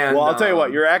 And, well, I'll tell you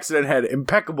what, your accident had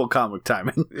impeccable comic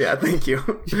timing. Yeah, thank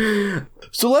you.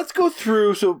 So let's go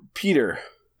through. So Peter,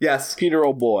 Yes. Peter,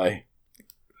 old boy.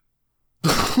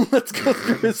 Let's go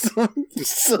through some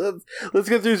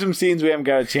scenes we haven't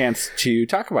got a chance to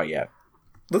talk about yet.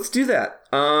 Let's do that.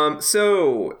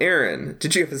 So, Aaron,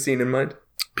 did you have a scene in mind?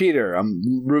 Peter,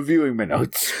 I'm reviewing my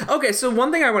notes. Okay, so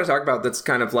one thing I want to talk about that's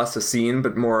kind of less a scene,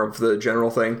 but more of the general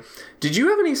thing. Did you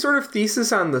have any sort of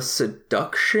thesis on the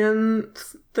seduction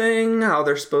thing? How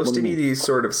they're supposed to be these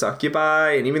sort of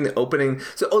succubi, and even the opening.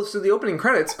 So the opening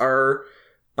credits are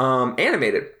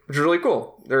animated, which is really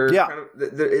cool. They're kind of,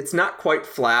 it's not quite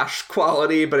Flash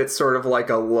quality, but it's sort of like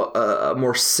a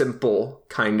more simple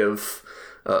kind of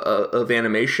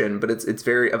animation. But it's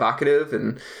very evocative,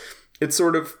 and it's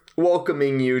sort of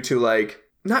welcoming you to like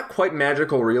not quite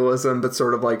magical realism, but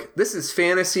sort of like, this is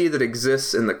fantasy that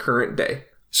exists in the current day.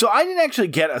 So I didn't actually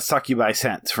get a succubi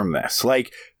sense from this.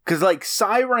 Like, because like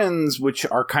sirens, which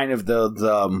are kind of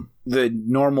the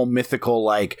normal mythical,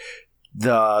 like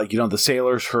the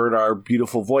sailors heard our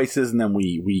beautiful voices and then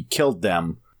we killed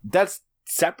them. That's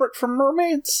separate from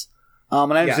mermaids.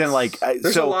 And I understand, like,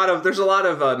 there's a lot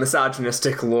of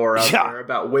misogynistic lore out there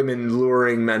about women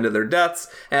luring men to their deaths,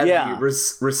 and the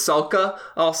Rusalka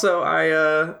also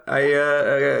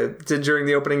I did during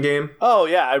the opening game. Oh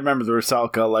yeah, I remember the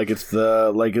Rusalka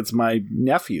like it's my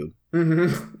nephew.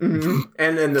 Mm-hmm. Mm-hmm.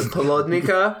 And then the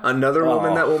Polodnika, another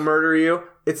woman that will murder you.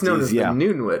 It's known as the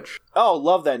Noon Witch. Oh,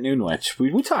 love that Noon Witch. We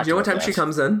talked. Do you know what time that. She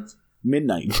comes in?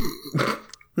 Midnight.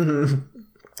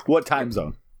 What time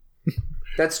zone?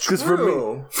 That's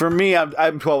true. For me,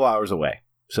 I'm 12 hours away.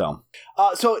 So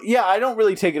yeah, I don't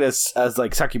really take it as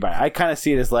like succubi. I kind of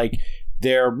see it as like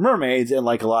they're mermaids, and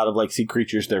like a lot of like sea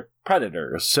creatures, they're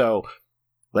predators. So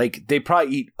like they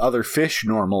probably eat other fish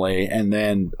normally, and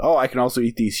then I can also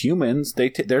eat these humans.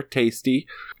 They're tasty,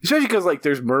 especially because like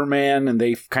there's merman, and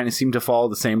they kind of seem to follow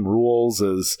the same rules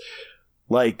as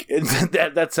like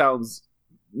that sounds.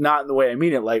 Not in the way I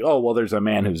mean it, like, there's a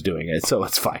man who's doing it, so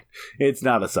it's fine. It's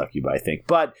not a succubi, I think.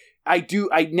 But I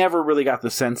never really got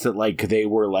the sense that, like, they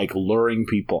were, like, luring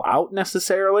people out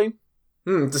necessarily.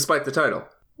 Despite the title.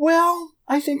 Well,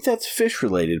 I think that's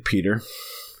fish-related, Peter.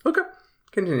 Okay.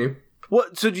 Continue.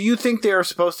 What? So do you think they're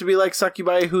supposed to be, like,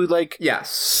 succubi who, like...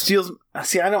 Yes. Steals...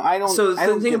 See, I don't... So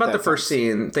think about the first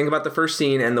scene. Think about the first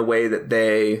scene and the way that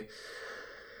they...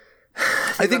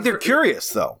 I think they're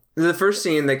curious, though. The first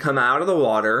scene, they come out of the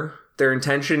water. Their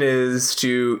intention is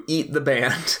to eat the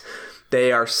band.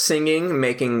 They are singing,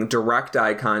 making direct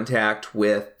eye contact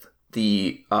with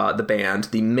the band,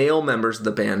 the male members of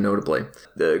the band, notably.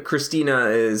 Christina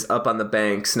is up on the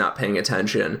banks, not paying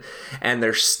attention, and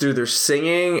through their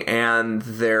singing and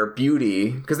their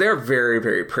beauty, because they're very,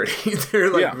 very pretty. They're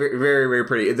like very, very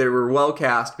pretty. They were well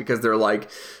cast because they're like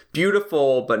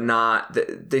beautiful, but not.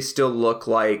 They still look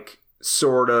like.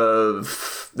 Sort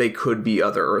of, they could be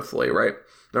other earthly, right?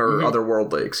 Or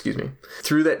otherworldly, excuse me.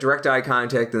 Through that direct eye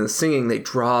contact and the singing, they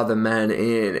draw the men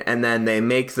in, and then they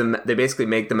basically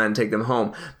make the men take them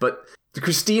home. But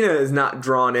Christina is not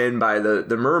drawn in by the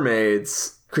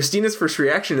mermaids. Christina's first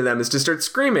reaction to them is to start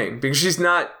screaming because she's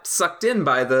not sucked in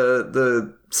by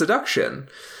the seduction.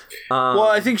 Well,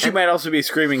 I think she might also be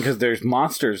screaming because there's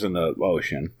monsters in the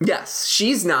ocean. Yes,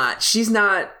 she's not.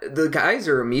 The guys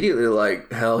are immediately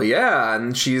like, hell yeah,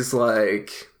 and she's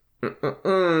like,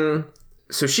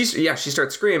 So she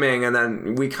starts screaming, and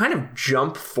then we kind of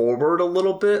jump forward a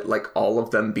little bit, like all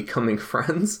of them becoming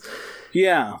friends.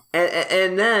 Yeah.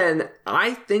 And then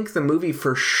I think the movie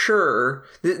for sure,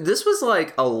 this was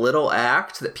like a little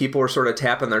act that people were sort of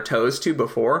tapping their toes to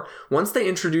before. Once they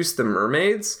introduced the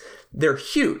mermaids, they're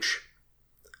huge.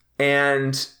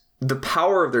 And the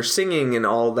power of their singing and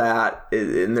all that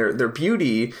and their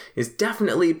beauty is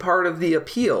definitely part of the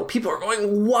appeal. People are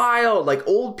going wild. Like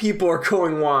old people are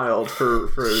going wild for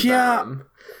them.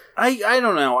 I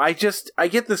don't know. I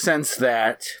get the sense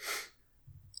that,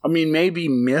 I mean, maybe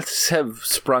myths have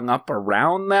sprung up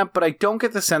around that, but I don't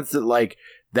get the sense that, like,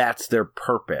 that's their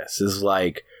purpose. Is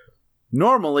like,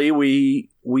 normally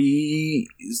we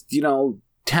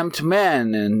tempt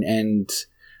men and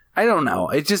I don't know.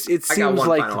 It seems like... I got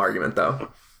one final argument, though.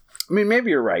 I mean,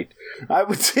 maybe you're right. I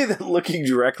would say that looking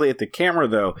directly at the camera,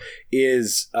 though,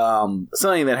 is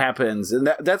something that happens,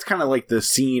 and that's kind of like the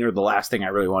scene or the last thing I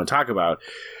really want to talk about.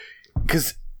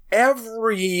 Because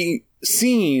every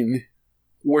scene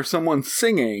where someone's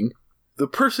singing, the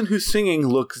person who's singing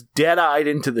looks dead-eyed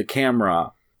into the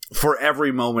camera for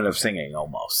every moment of singing,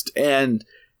 almost. And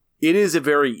it is a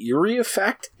very eerie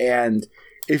effect, and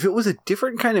if it was a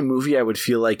different kind of movie, I would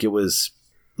feel like it was...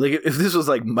 Like, if this was,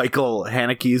 like, Michael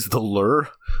Haneke's The Lure,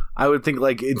 I would think,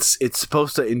 like, it's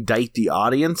supposed to indict the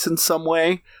audience in some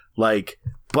way. Like...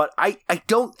 But I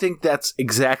don't think that's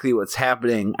exactly what's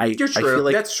happening. You're true. I feel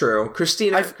like that's true.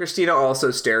 Christina also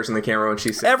stares in the camera when she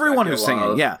sings. Everyone who's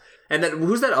singing, yeah. And then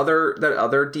who's that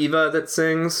other diva that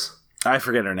sings? I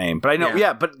forget her name, but I know.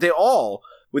 Yeah, but they all,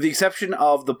 with the exception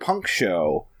of the punk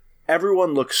show,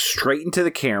 everyone looks straight into the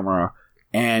camera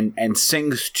and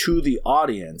sings to the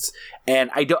audience. And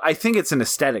I think it's an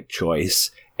aesthetic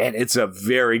choice, and it's a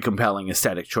very compelling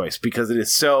aesthetic choice because it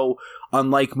is so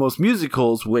unlike most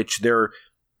musicals, which they're.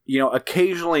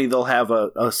 Occasionally they'll have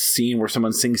a scene where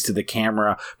someone sings to the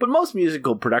camera, but most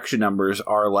musical production numbers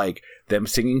are like them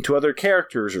singing to other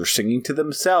characters or singing to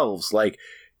themselves. Like,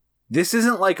 this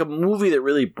isn't like a movie that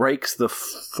really breaks the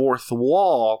fourth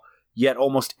wall. yet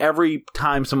almost every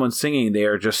time someone's singing, they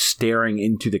are just staring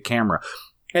into the camera.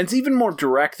 And it's even more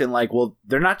direct than like, well,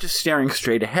 they're not just staring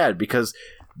straight ahead, because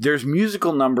there's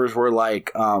musical numbers where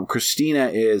like Christina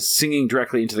is singing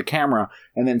directly into the camera,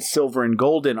 and then Silver and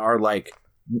Golden are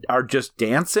just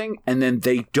dancing, and then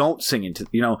they don't sing into,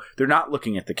 they're not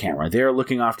looking at the camera. They're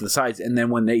looking off to the sides, and then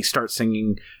when they start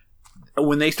singing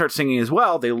as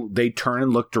well, they turn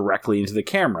and look directly into the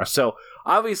camera. So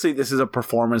obviously this is a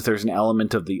performance. There's an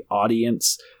element of the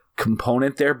audience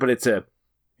component there, but it's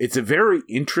a very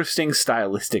interesting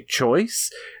stylistic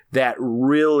choice that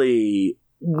really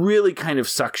kind of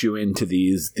sucks you into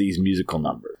these musical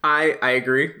numbers. I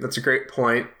agree. That's a great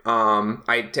point.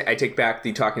 I take back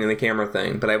the talking to the camera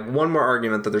thing, but I have one more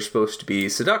argument that they're supposed to be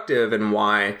seductive, and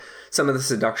why some of the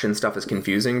seduction stuff is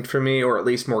confusing for me, or at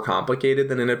least more complicated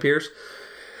than it appears.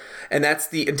 And that's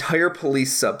the entire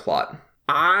police subplot.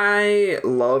 I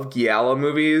love giallo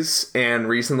movies, and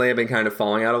recently I've been kind of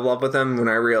falling out of love with them when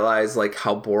I realize like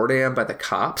how bored I am by the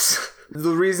cops.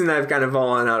 The reason I've kind of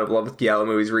fallen out of love with giallo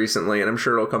movies recently, and I'm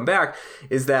sure it'll come back,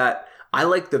 is that I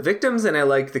like the victims and I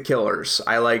like the killers.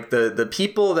 I like the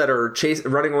people that are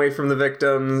running away from the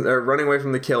victims, or running away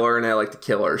from the killer, and I like the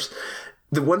killers.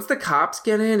 Once the cops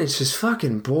get in, it's just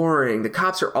fucking boring. The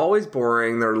cops are always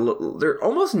boring. They're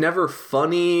almost never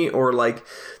funny, or like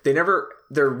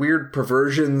their weird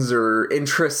perversions or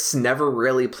interests never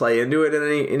really play into it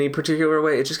in any particular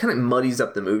way. It just kind of muddies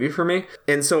up the movie for me.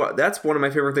 And so that's one of my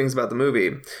favorite things about the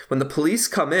movie. When the police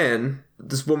come in,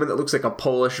 this woman that looks like a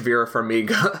Polish Vera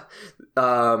Farmiga,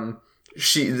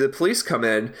 the police come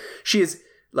in, she is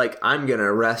like, I'm gonna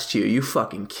arrest you. You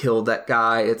fucking killed that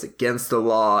guy. It's against the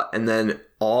law. And then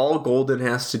all Golden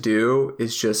has to do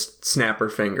is just snap her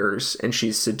fingers, and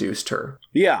she's seduced her.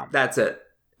 Yeah. That's it.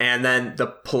 And then the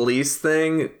police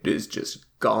thing is just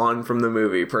gone from the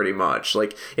movie pretty much.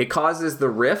 Like, it causes the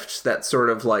rift that sort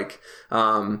of like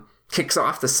kicks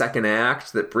off the second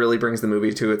act that really brings the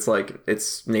movie to its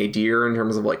nadir in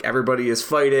terms of like everybody is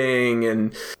fighting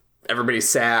and everybody's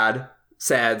sad.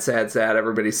 Sad,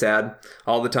 everybody's sad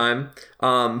all the time.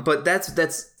 But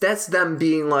that's them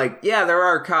being like, yeah, there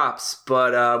are cops,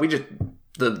 but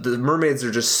the mermaids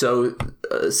are just so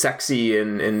sexy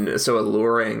and so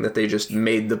alluring that they just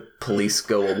made the police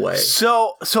go away.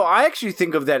 So I actually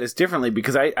think of that as differently,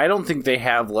 because I don't think they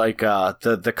have like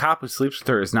the cop who sleeps with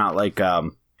her is not like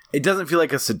it doesn't feel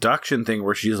like a seduction thing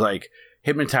where she's like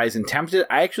hypnotized and tempted.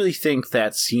 I actually think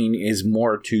that scene is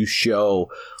more to show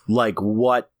like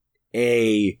what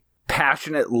a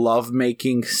passionate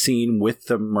lovemaking scene with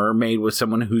the mermaid, with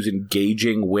someone who's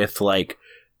engaging with like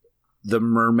the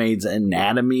mermaid's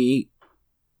anatomy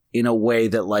in a way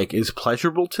that like is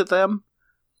pleasurable to them.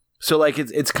 So like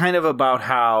it's kind of about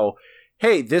how,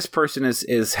 hey, this person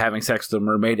is having sex with a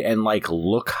mermaid, and like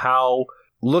look how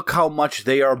much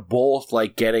they are both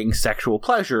like getting sexual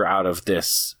pleasure out of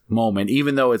this moment,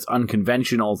 even though it's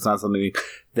unconventional. It's not something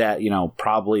that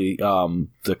probably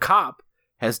the cop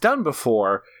has done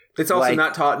before. It's also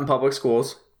not taught in public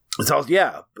schools. It's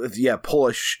also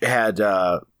Polish had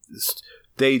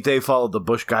they followed the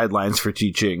Bush guidelines for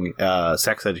teaching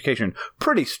sex education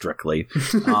pretty strictly.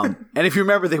 And if you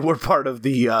remember, they were part of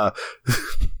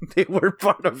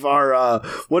our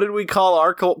what did we call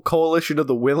our coalition of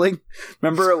the willing?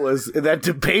 Remember, it was that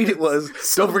debate. It was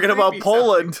so don't forget about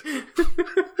Poland.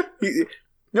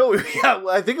 No, yeah,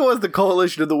 I think it was the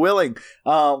Coalition of the Willing.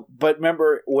 But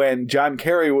remember when John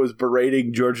Kerry was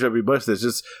berating George W. Bush, there's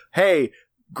just, hey,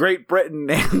 Great Britain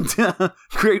and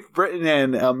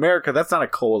America, that's not a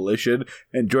coalition.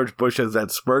 And George Bush has that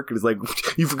smirk and he's like,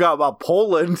 you forgot about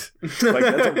Poland. Like,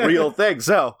 that's a real thing.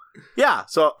 So, yeah.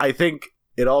 So I think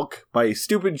my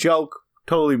stupid joke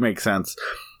totally makes sense.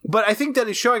 But I think that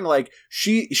is showing like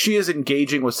she is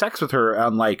engaging with sex with her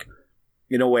on like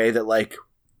in a way that like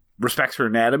respects her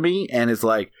anatomy and is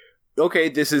like, okay,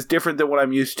 this is different than what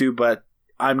I'm used to, but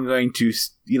I'm going to,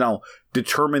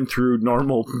 determine through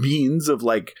normal means of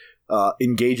like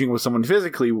engaging with someone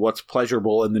physically what's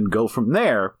pleasurable and then go from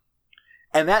there.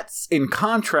 And that's in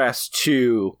contrast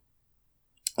to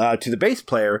the bass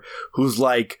player who's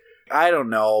like, I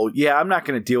don't know. Yeah, I'm not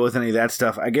going to deal with any of that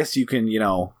stuff. I guess you can,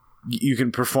 you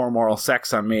can perform oral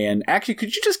sex on me. And actually,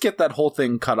 could you just get that whole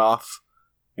thing cut off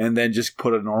and then just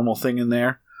put a normal thing in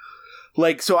there?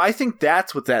 Like, so I think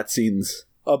that's what that scene's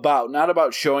about. Not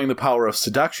about showing the power of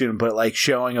seduction, but like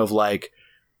showing of like,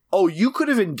 oh, you could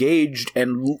have engaged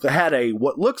and had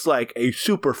what looks like a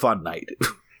super fun night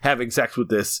having sex with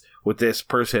this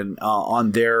person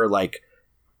on their like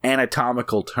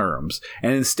anatomical terms.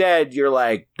 And instead you're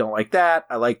like, don't like that.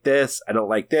 I like this. I don't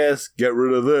like this. Get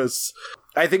rid of this.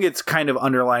 I think it's kind of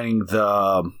underlining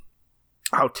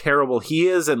how terrible he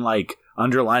is, and like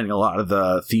underlining a lot of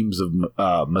the themes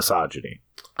of misogyny.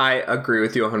 I agree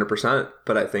with you 100%,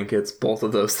 but I think it's both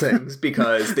of those things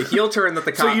because the heel turn that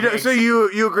the cop makes... So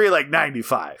you agree like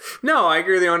 95? No, I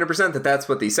agree with you 100% that that's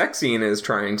what the sex scene is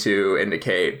trying to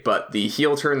indicate, but the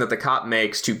heel turn that the cop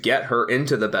makes to get her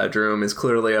into the bedroom is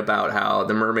clearly about how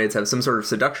the mermaids have some sort of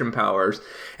seduction powers,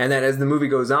 and that as the movie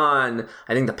goes on,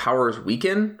 I think the powers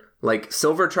weaken. Like,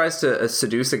 Silver tries to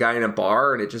seduce a guy in a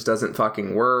bar, and it just doesn't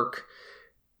fucking work.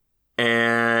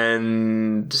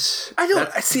 And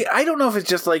I don't know if it's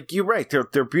just like, you're right,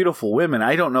 they're beautiful women.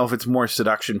 I don't know if it's more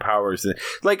seduction powers than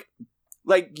like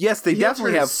yes, they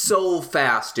definitely have so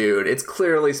fast, dude. It's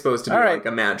clearly supposed to be like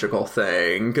a magical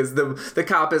thing because the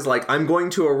cop is like, I'm going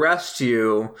to arrest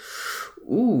you.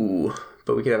 Ooh,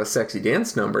 but we could have a sexy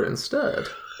dance number instead.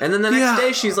 And then the next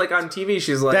day, she's like on TV.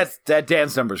 She's like, that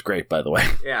dance number's great, by the way.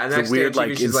 Yeah, and the next day on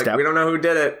TV, she's like, we don't know who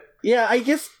did it. Yeah, I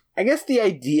guess the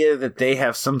idea that they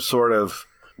have some sort of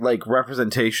like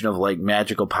representation of like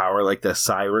magical power, like the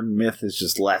siren myth, is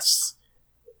just less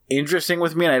interesting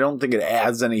with me, and I don't think it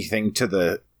adds anything to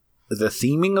the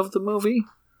theming of the movie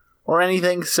or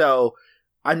anything. So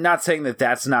I'm not saying that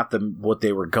that's not what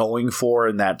they were going for,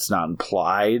 and that's not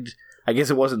implied. I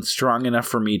guess it wasn't strong enough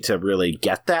for me to really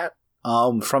get that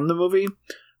from the movie.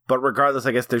 But regardless,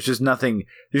 I guess there's nothing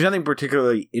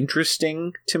particularly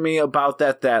interesting to me about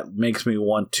that makes me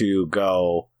want to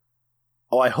go,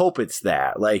 oh, I hope it's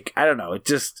that. Like, I don't know. It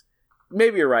just,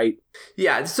 maybe you're right.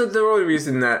 Yeah, so the only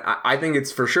reason that I think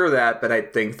it's for sure that, but I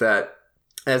think that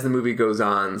as the movie goes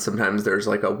on, sometimes there's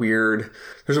like a weird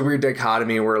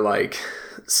dichotomy where like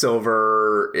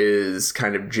Silver is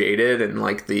kind of jaded and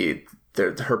like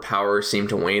her powers seem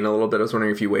to wane a little bit. I was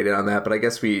wondering if you waited on that, but I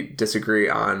guess we disagree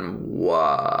on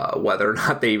whether or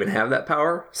not they even have that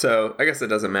power. So I guess it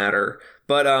doesn't matter.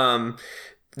 But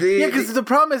because the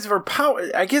problem is her power.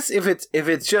 I guess if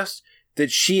it's just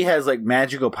that she has like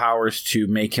magical powers to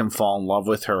make him fall in love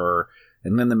with her,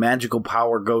 and then the magical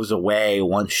power goes away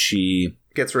once she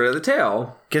gets rid of the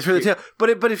tail.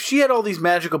 But if she had all these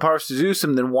magical powers to seduce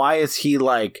him, then why is he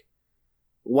not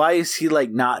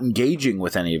engaging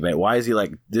with any of it? Why is he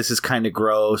like, this is kind of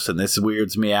gross and this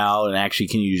weirds me out, and actually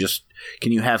can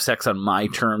you have sex on my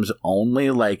terms only?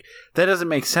 Like, that doesn't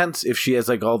make sense if she has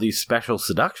like all these special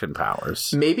seduction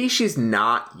powers. Maybe she's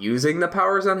not using the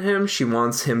powers on him. She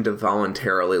wants him to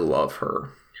voluntarily love her.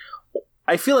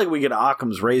 I feel like we could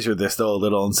Occam's razor this though a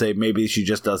little and say maybe she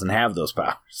just doesn't have those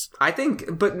powers. I think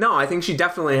she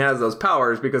definitely has those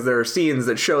powers because there are scenes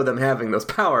that show them having those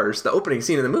powers. The opening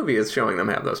scene of the movie is showing them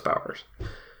have those powers.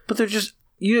 But they're just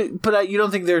you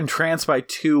don't think they're entranced by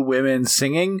two women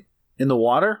singing in the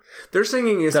water? Their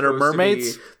singing is that are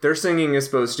mermaids. Their singing is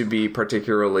supposed to be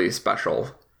particularly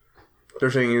special.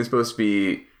 Their singing is supposed to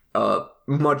be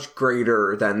much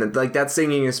greater than like that.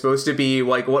 Singing is supposed to be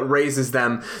like what raises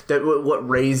them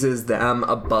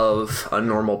above a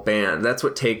normal band. That's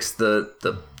what takes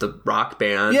the rock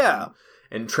band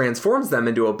and transforms them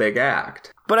into a big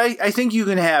act. But I think you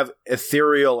can have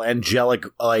ethereal, angelic,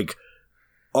 like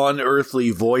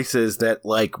unearthly voices that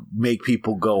like make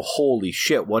people go, holy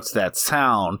shit, what's that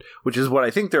sound? Which is what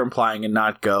I think they're implying, and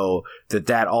not go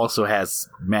that also has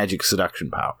magic seduction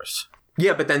powers.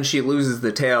 Yeah, but then she loses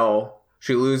the tail.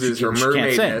 She loses her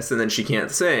mermaidness, and then she can't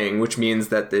sing, which means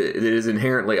that it is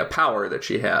inherently a power that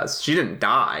she has. She didn't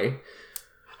die.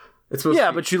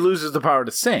 But she loses the power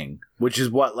to sing, which is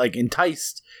what like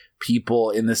enticed people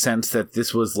in the sense that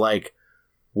this was like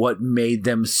what made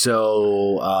them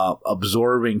so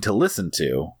absorbing to listen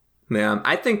to. Yeah,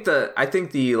 I think the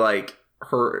like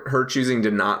her choosing to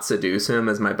not seduce him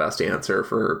is my best answer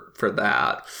for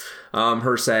that.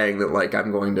 Her saying that like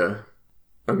I'm going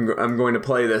to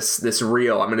play this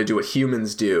real. I'm going to do what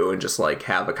humans do and just like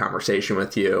have a conversation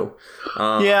with you.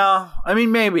 Yeah, I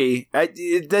mean, maybe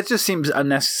that just seems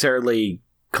unnecessarily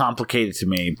complicated to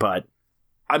me. But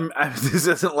this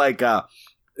isn't like a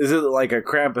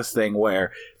Krampus thing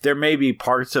where there may be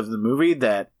parts of the movie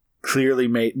that clearly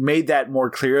made that more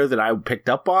clear than I picked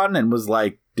up on and was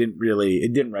like it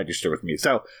didn't register with me.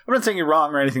 So I'm not saying you're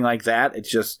wrong or anything like that. It's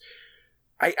just.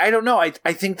 I don't know.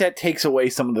 I think that takes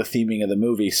away some of the theming of the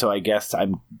movie. So I guess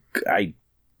I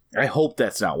hope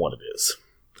that's not what it is.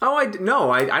 Oh, I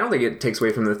don't think it takes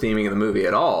away from the theming of the movie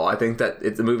at all. I think that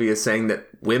the movie is saying that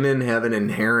women have an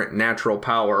inherent natural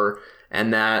power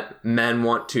and that men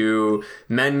will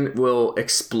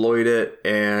exploit it.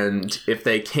 And if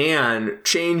they can,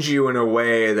 change you in a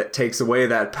way that takes away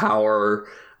that power,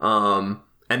 and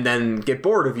then get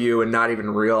bored of you and not even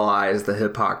realize the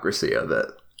hypocrisy of it.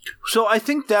 So I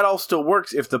think that all still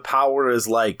works if the power is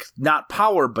like not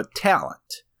power but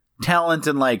talent. talent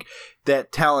and like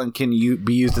that talent can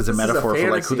be used as a metaphor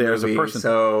for like who they are as a person.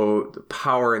 So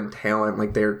power and talent,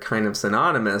 like they're kind of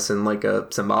synonymous in like a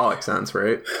symbolic sense,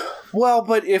 right? Well,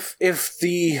 but if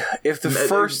the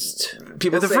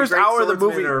first hour of the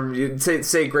movie, or you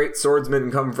say great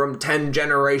swordsmen come from 10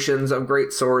 generations of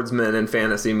great swordsmen in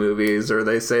fantasy movies, or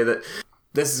they say that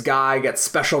this guy gets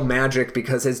special magic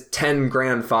because his 10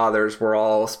 grandfathers were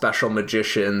all special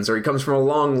magicians, or he comes from a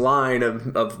long line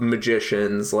of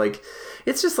magicians. Like,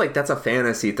 it's just like, that's a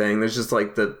fantasy thing. There's just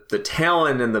like the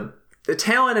talent and the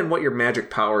talent and what your magic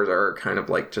powers are kind of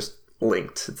like just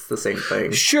linked. It's the same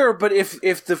thing. Sure, but if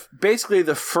basically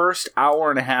the first hour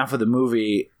and a half of the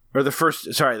movie, or the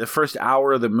first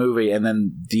hour of the movie, and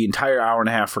then the entire hour and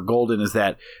a half for Golden is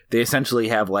that they essentially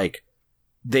have like,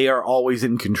 they are always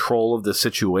in control of the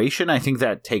situation, I think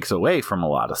that takes away from a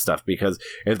lot of stuff, because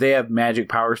if they have magic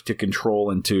powers to control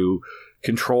and to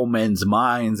control men's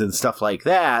minds and stuff like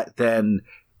that, then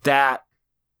that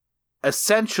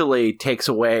essentially takes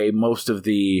away most of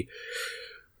the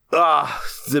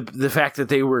fact that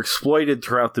they were exploited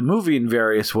throughout the movie in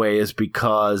various ways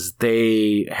because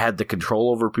they had the control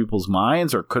over people's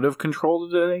minds or could have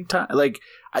controlled it at any time. Like,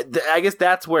 I guess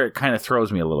that's where it kind of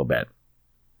throws me a little bit.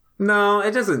 No, it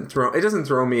doesn't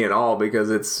throw me at all, because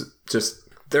it's just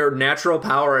their natural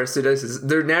power seduces.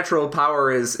 Their natural power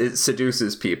is it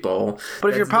seduces people. But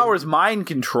if your power is mind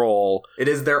control, it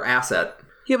is their asset.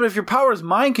 Yeah, but if your power is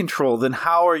mind control, then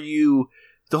how are you?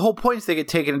 The whole point is they get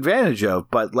taken advantage of,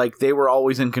 but like they were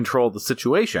always in control of the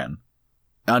situation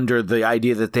under the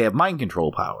idea that they have mind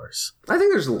control powers. I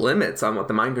think there's limits on what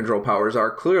the mind control powers are.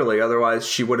 Clearly, otherwise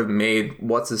she would have made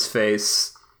what's his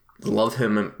face love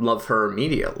her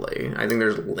immediately. I think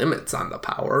there's limits on the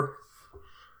power.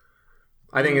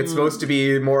 I think it's supposed to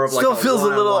be more of like still feels a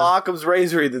little Occam's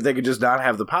razor that they could just not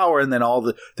have the power, and then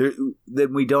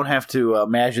then we don't have to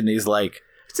imagine these like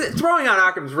throwing out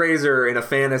Occam's razor in a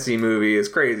fantasy movie is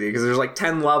crazy, because there's like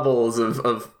 10 levels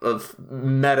of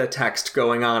meta text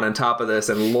going on top of this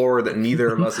and lore that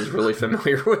neither of us is really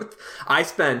familiar with.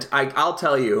 I'll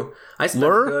tell you, I spent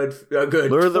a good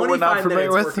 25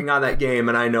 minutes working on that game,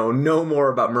 and I know no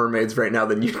more about mermaids right now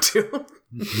than you do.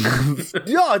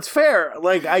 No, it's fair.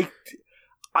 Like,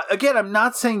 again, I'm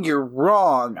not saying you're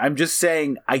wrong. I'm just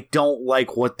saying I don't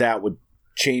like what that would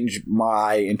change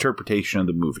my interpretation of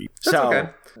the movie. That's okay.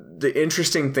 The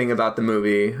interesting thing about the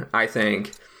movie, I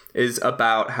think, is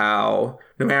about how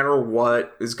no matter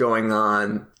what is going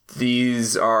on,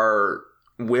 these are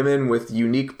women with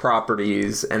unique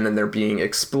properties, and then they're being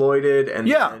exploited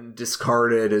and then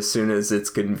discarded as soon as it's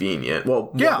convenient.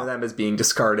 Well, one of them is being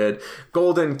discarded.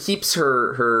 Golden keeps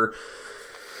her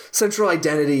central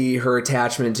identity, her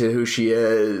attachment to who she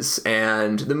is,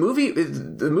 and the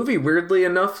movie weirdly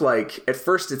enough, like at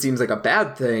first it seems like a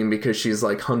bad thing because she's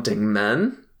like hunting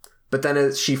men, but then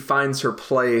as she finds her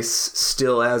place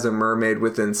still as a mermaid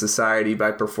within society by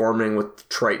performing with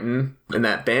Triton in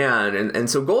that band, and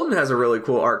so Golden has a really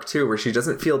cool arc too, where she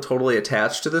doesn't feel totally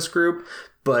attached to this group,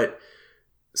 but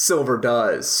Silver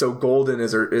does. So Golden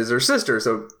is her sister,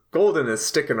 so Golden is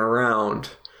sticking around.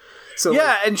 So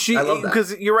yeah, and she,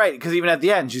 because you're right, because even at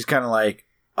the end, she's kind of like,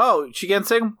 oh, she can't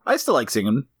sing? I still like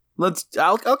singing.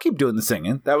 I'll keep doing the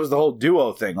singing. That was the whole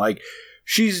duo thing. Like,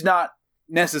 she's not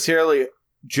necessarily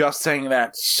just saying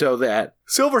that so that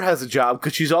Silver has a job,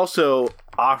 because she's also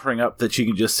offering up that she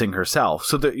can just sing herself.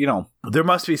 So that, there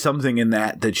must be something in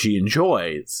that she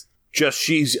enjoys. Just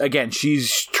she's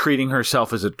treating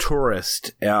herself as a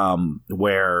tourist,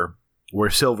 where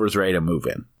Silver's ready to move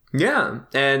in. Yeah,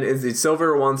 and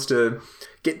Silver wants to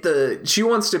she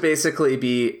wants to basically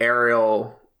be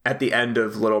Ariel at the end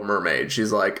of Little Mermaid.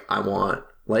 She's like, I want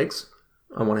legs.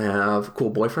 I want to have a cool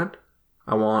boyfriend.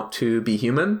 I want to be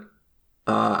human.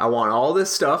 I want all this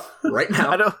stuff right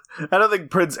now. I don't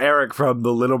think Prince Eric from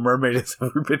The Little Mermaid has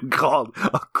ever been called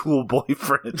a cool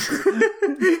boyfriend.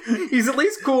 He's at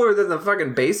least cooler than the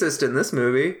fucking bassist in this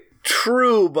movie.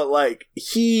 True, but like,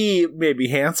 he may be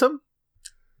handsome,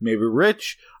 maybe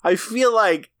rich. I feel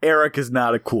like Eric is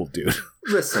not a cool dude.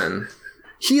 Listen.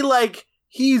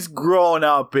 He's grown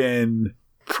up in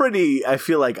pretty, I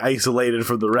feel like, isolated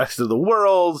from the rest of the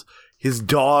world. His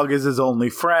dog is his only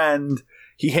friend.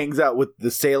 He hangs out with the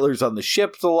sailors on the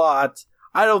ships a lot.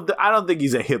 I don't think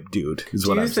he's a hip dude, is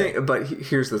what I'm saying. But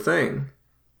here's the thing.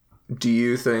 Do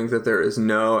you think that there is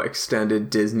no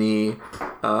extended Disney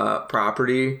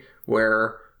property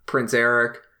where Prince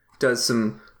Eric does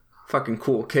some fucking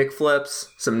cool kickflips,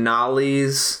 some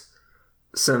nollies,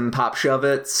 some pop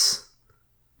shove-its,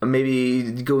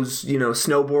 maybe goes,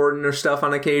 snowboarding or stuff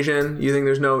on occasion? You think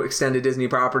there's no extended Disney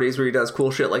properties where he does cool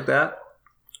shit like that?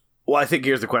 Well, I think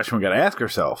here's the question we got to ask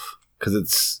ourselves, because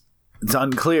it's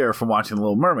unclear from watching The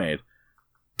Little Mermaid.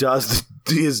 Does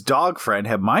his dog friend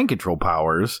have mind control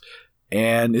powers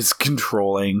and is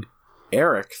controlling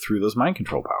Eric through those mind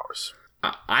control powers?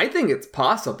 I think it's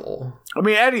possible. I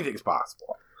mean, anything's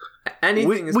possible.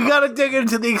 We got to dig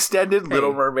into the extended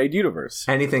Little Mermaid universe.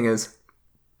 Anything is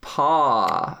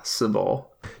possible.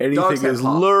 Anything is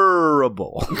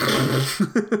lureable.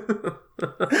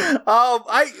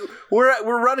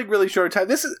 We're running really short of time.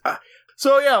 This is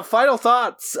final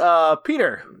thoughts,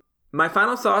 Peter. My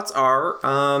final thoughts are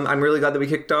I'm really glad that we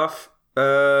kicked off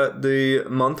the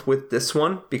month with this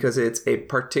one, because it's a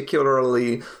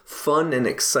particularly fun and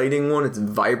exciting one. It's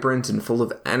vibrant and full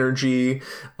of energy,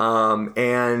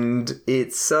 and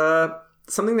it's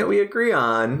something that we agree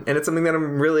on, and it's something that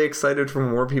I'm really excited for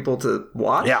more people to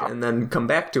watch and then come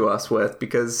back to us with,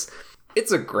 because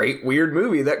it's a great weird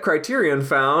movie that Criterion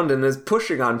found and is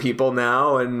pushing on people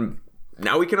now, and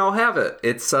now we can all have it.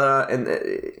 It's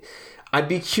I'd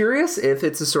be curious if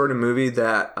it's a sort of movie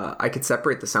that I could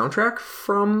separate the soundtrack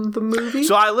from the movie.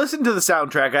 So I listened to the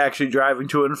soundtrack actually driving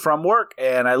to and from work,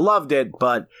 and I loved it,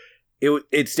 but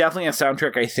it's definitely a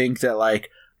soundtrack I think that, like,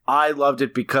 I loved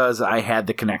it because I had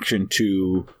the connection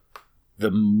to the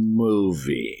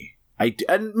movie.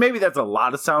 And maybe that's a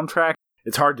lot of soundtrack.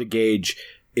 It's hard to gauge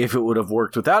if it would have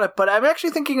worked without it, but I'm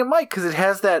actually thinking it might, because it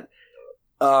has that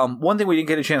one thing we didn't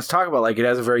get a chance to talk about, like, it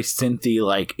has a very synthy,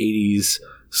 like, 80s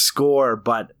score,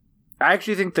 but I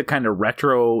actually think the kind of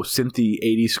retro synthy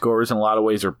 80s scores in a lot of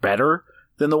ways are better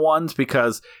than the ones,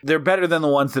 because they're better than the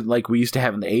ones that, like, we used to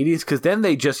have in the 80s, because then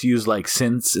they just use, like,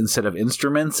 synths instead of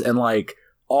instruments, and, like,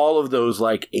 all of those,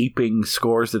 like, aping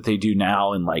scores that they do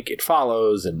now, and, like, It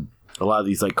Follows, and a lot of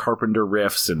these, like, Carpenter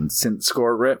riffs and synth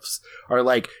score riffs are,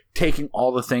 like, taking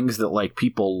all the things that, like,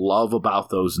 people love about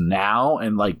those now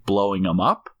and, like, blowing them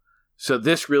up. So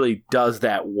this really does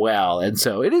that well, and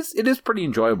so it is pretty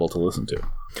enjoyable to listen to.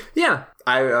 Yeah,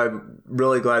 I'm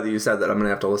really glad that you said that. I'm going to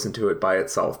have to listen to it by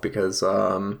itself, because it's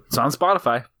on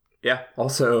Spotify. Yeah.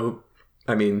 Also,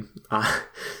 I mean,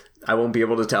 I won't be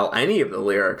able to tell any of the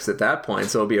lyrics at that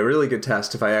point, so it'll be a really good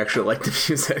test if I actually like the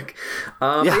music.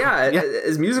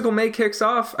 As Musical May kicks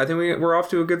off, I think we're off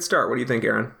to a good start. What do you think,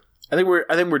 Aaron? I think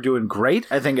we're doing great.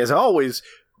 I think, as always,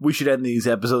 we should end these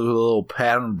episodes with a little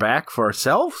pat on the back for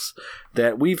ourselves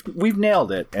that we've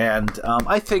nailed it, and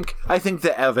I think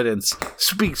the evidence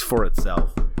speaks for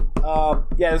itself.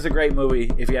 It's a great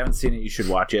movie. If you haven't seen it, you should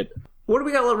watch it. What do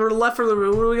we got left for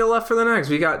the next?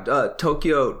 We got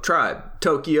Tokyo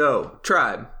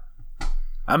Tribe.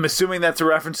 I'm assuming that's a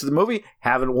reference to the movie.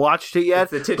 Haven't watched it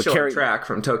yet. It's the titular track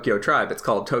from Tokyo Tribe. It's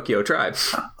called Tokyo Tribe.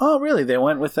 Oh, really? They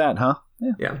went with that, huh?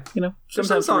 Yeah. You know,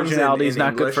 sometimes originality is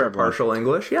not good for everyone. Partial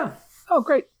English, yeah. Oh,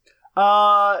 great.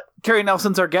 Carrie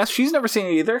Nelson's our guest. She's never seen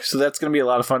it either, so that's going to be a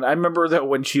lot of fun. I remember that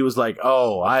when she was like,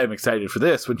 "Oh, I'm excited for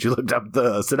this," when she looked up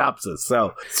the synopsis.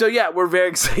 So yeah, we're very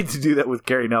excited to do that with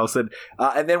Carrie Nelson.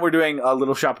 And then we're doing a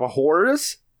Little Shop of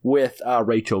Horrors with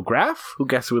Rachel Graff, who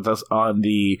guested with us on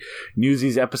the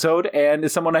Newsies episode and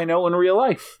is someone I know in real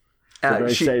life. So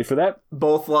very excited for that.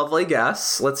 Both lovely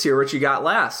guests. Let's hear what you got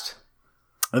last.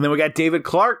 And then we got David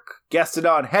Clark, guested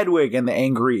on Hedwig and the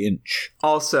Angry Inch.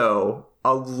 Also,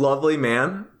 a lovely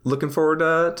man. Looking forward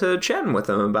to chatting with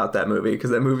him about that movie, because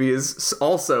that movie is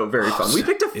also very fun. We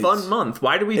picked a fun month.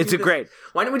 Why did we do this? Great.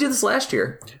 Why didn't we do this last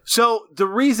year? So the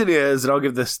reason is, and I'll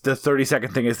give this the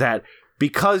 30-second thing, is that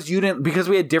because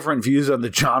we had different views on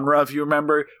the genre, if you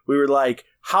remember, we were like,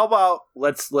 how about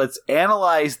let's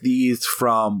analyze these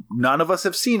from none of us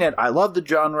have seen it. I love the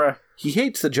genre. He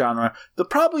hates the genre. The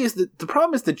problem is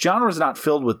the genre is not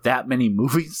filled with that many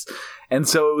movies. And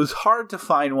so it was hard to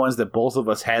find ones that both of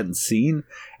us hadn't seen.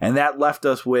 And that left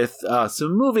us with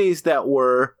some movies that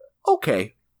were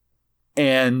okay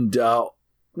and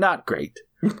not great.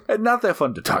 And not that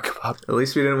fun to talk about. At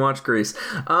least we didn't watch Grease.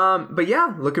 But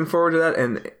yeah, looking forward to that.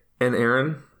 And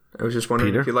Aaron, I was just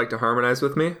wondering if you'd like to harmonize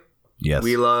with me. Yes.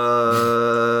 We love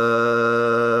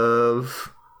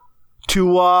to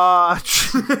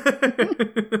watch.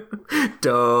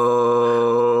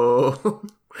 Do.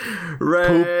 Ray.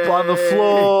 Poop on the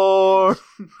floor.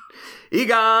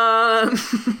 Egon.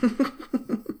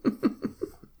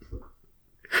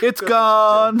 It's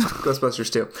gone.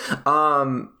 Ghostbusters 2.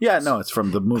 Yeah, no, it's from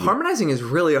the movie. Harmonizing is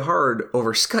really hard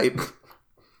over Skype.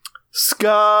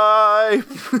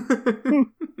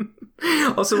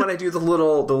 Also, when I do the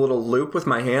little loop with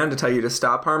my hand to tell you to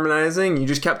stop harmonizing, you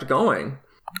just kept going.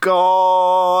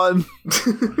 Gone.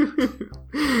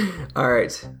 All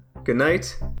right. Good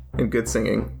night and good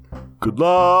singing. Good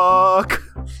luck.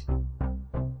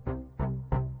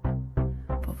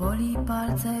 Powoli Powoli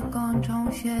palce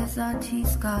kończą się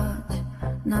zaciskać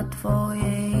na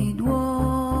twojej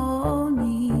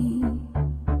dłoni.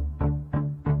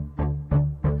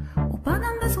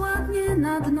 Upadam bezładnie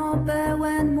na dno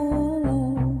pełen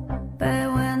mułu,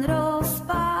 pełen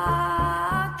rozpaczy.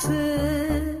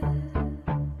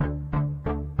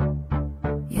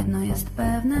 Jedno jest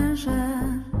pewne, że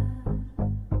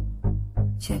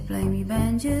cieplej mi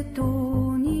będzie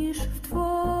tu niż w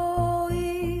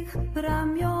twoich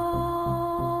ramionach.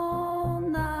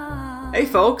 Hey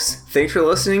folks, thanks for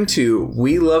listening to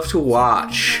We Love to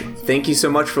Watch. Thank you so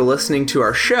much for listening to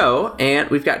our show, and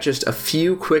we've got just a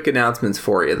few quick announcements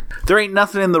for you. There ain't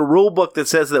nothing in the rule book that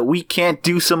says that we can't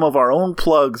do some of our own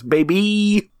plugs,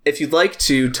 baby. If you'd like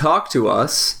to talk to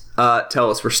us, tell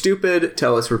us we're stupid,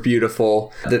 tell us we're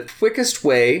beautiful. The quickest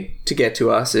way to get to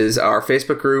us is our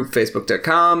Facebook group,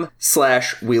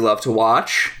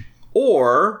 facebook.com/WeLoveToWatch,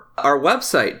 or our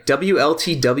website,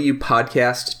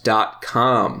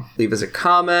 WLTWpodcast.com. Leave us a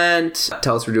comment,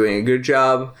 tell us we're doing a good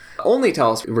job. Only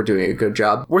tell us we're doing a good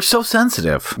job. We're so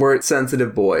sensitive. We're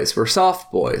sensitive boys. We're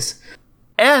soft boys.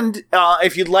 And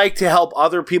if you'd like to help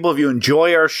other people, if you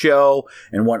enjoy our show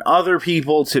and want other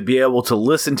people to be able to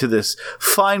listen to this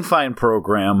fine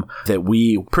program that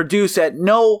we produce at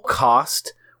no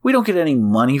cost, we don't get any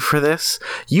money for this.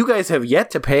 You guys have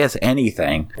yet to pay us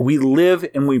anything. We live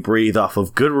and we breathe off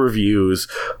of good reviews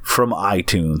from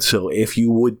iTunes. So if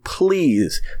you would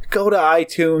please go to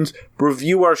iTunes,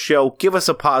 review our show, give us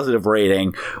a positive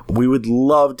rating. We would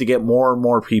love to get more and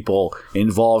more people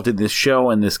involved in this show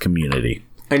and this community.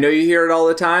 I know you hear it all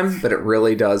the time, but it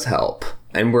really does help.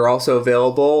 And we're also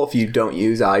available, if you don't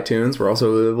use iTunes, we're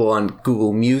also available on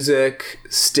Google Music,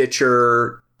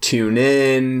 Stitcher,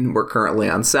 TuneIn. We're currently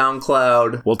on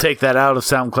SoundCloud. We'll take that out if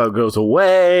SoundCloud goes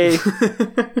away.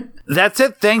 That's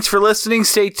it. Thanks for listening.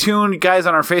 Stay tuned, guys,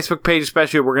 on our Facebook page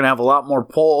especially. We're going to have a lot more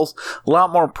polls, a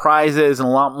lot more prizes, and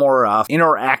a lot more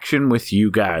interaction with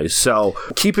you guys. So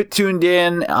keep it tuned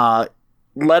in.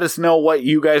 Let us know what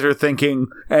you guys are thinking.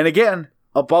 And again,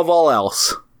 above all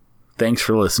else, thanks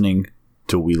for listening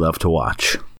to We Love to Watch.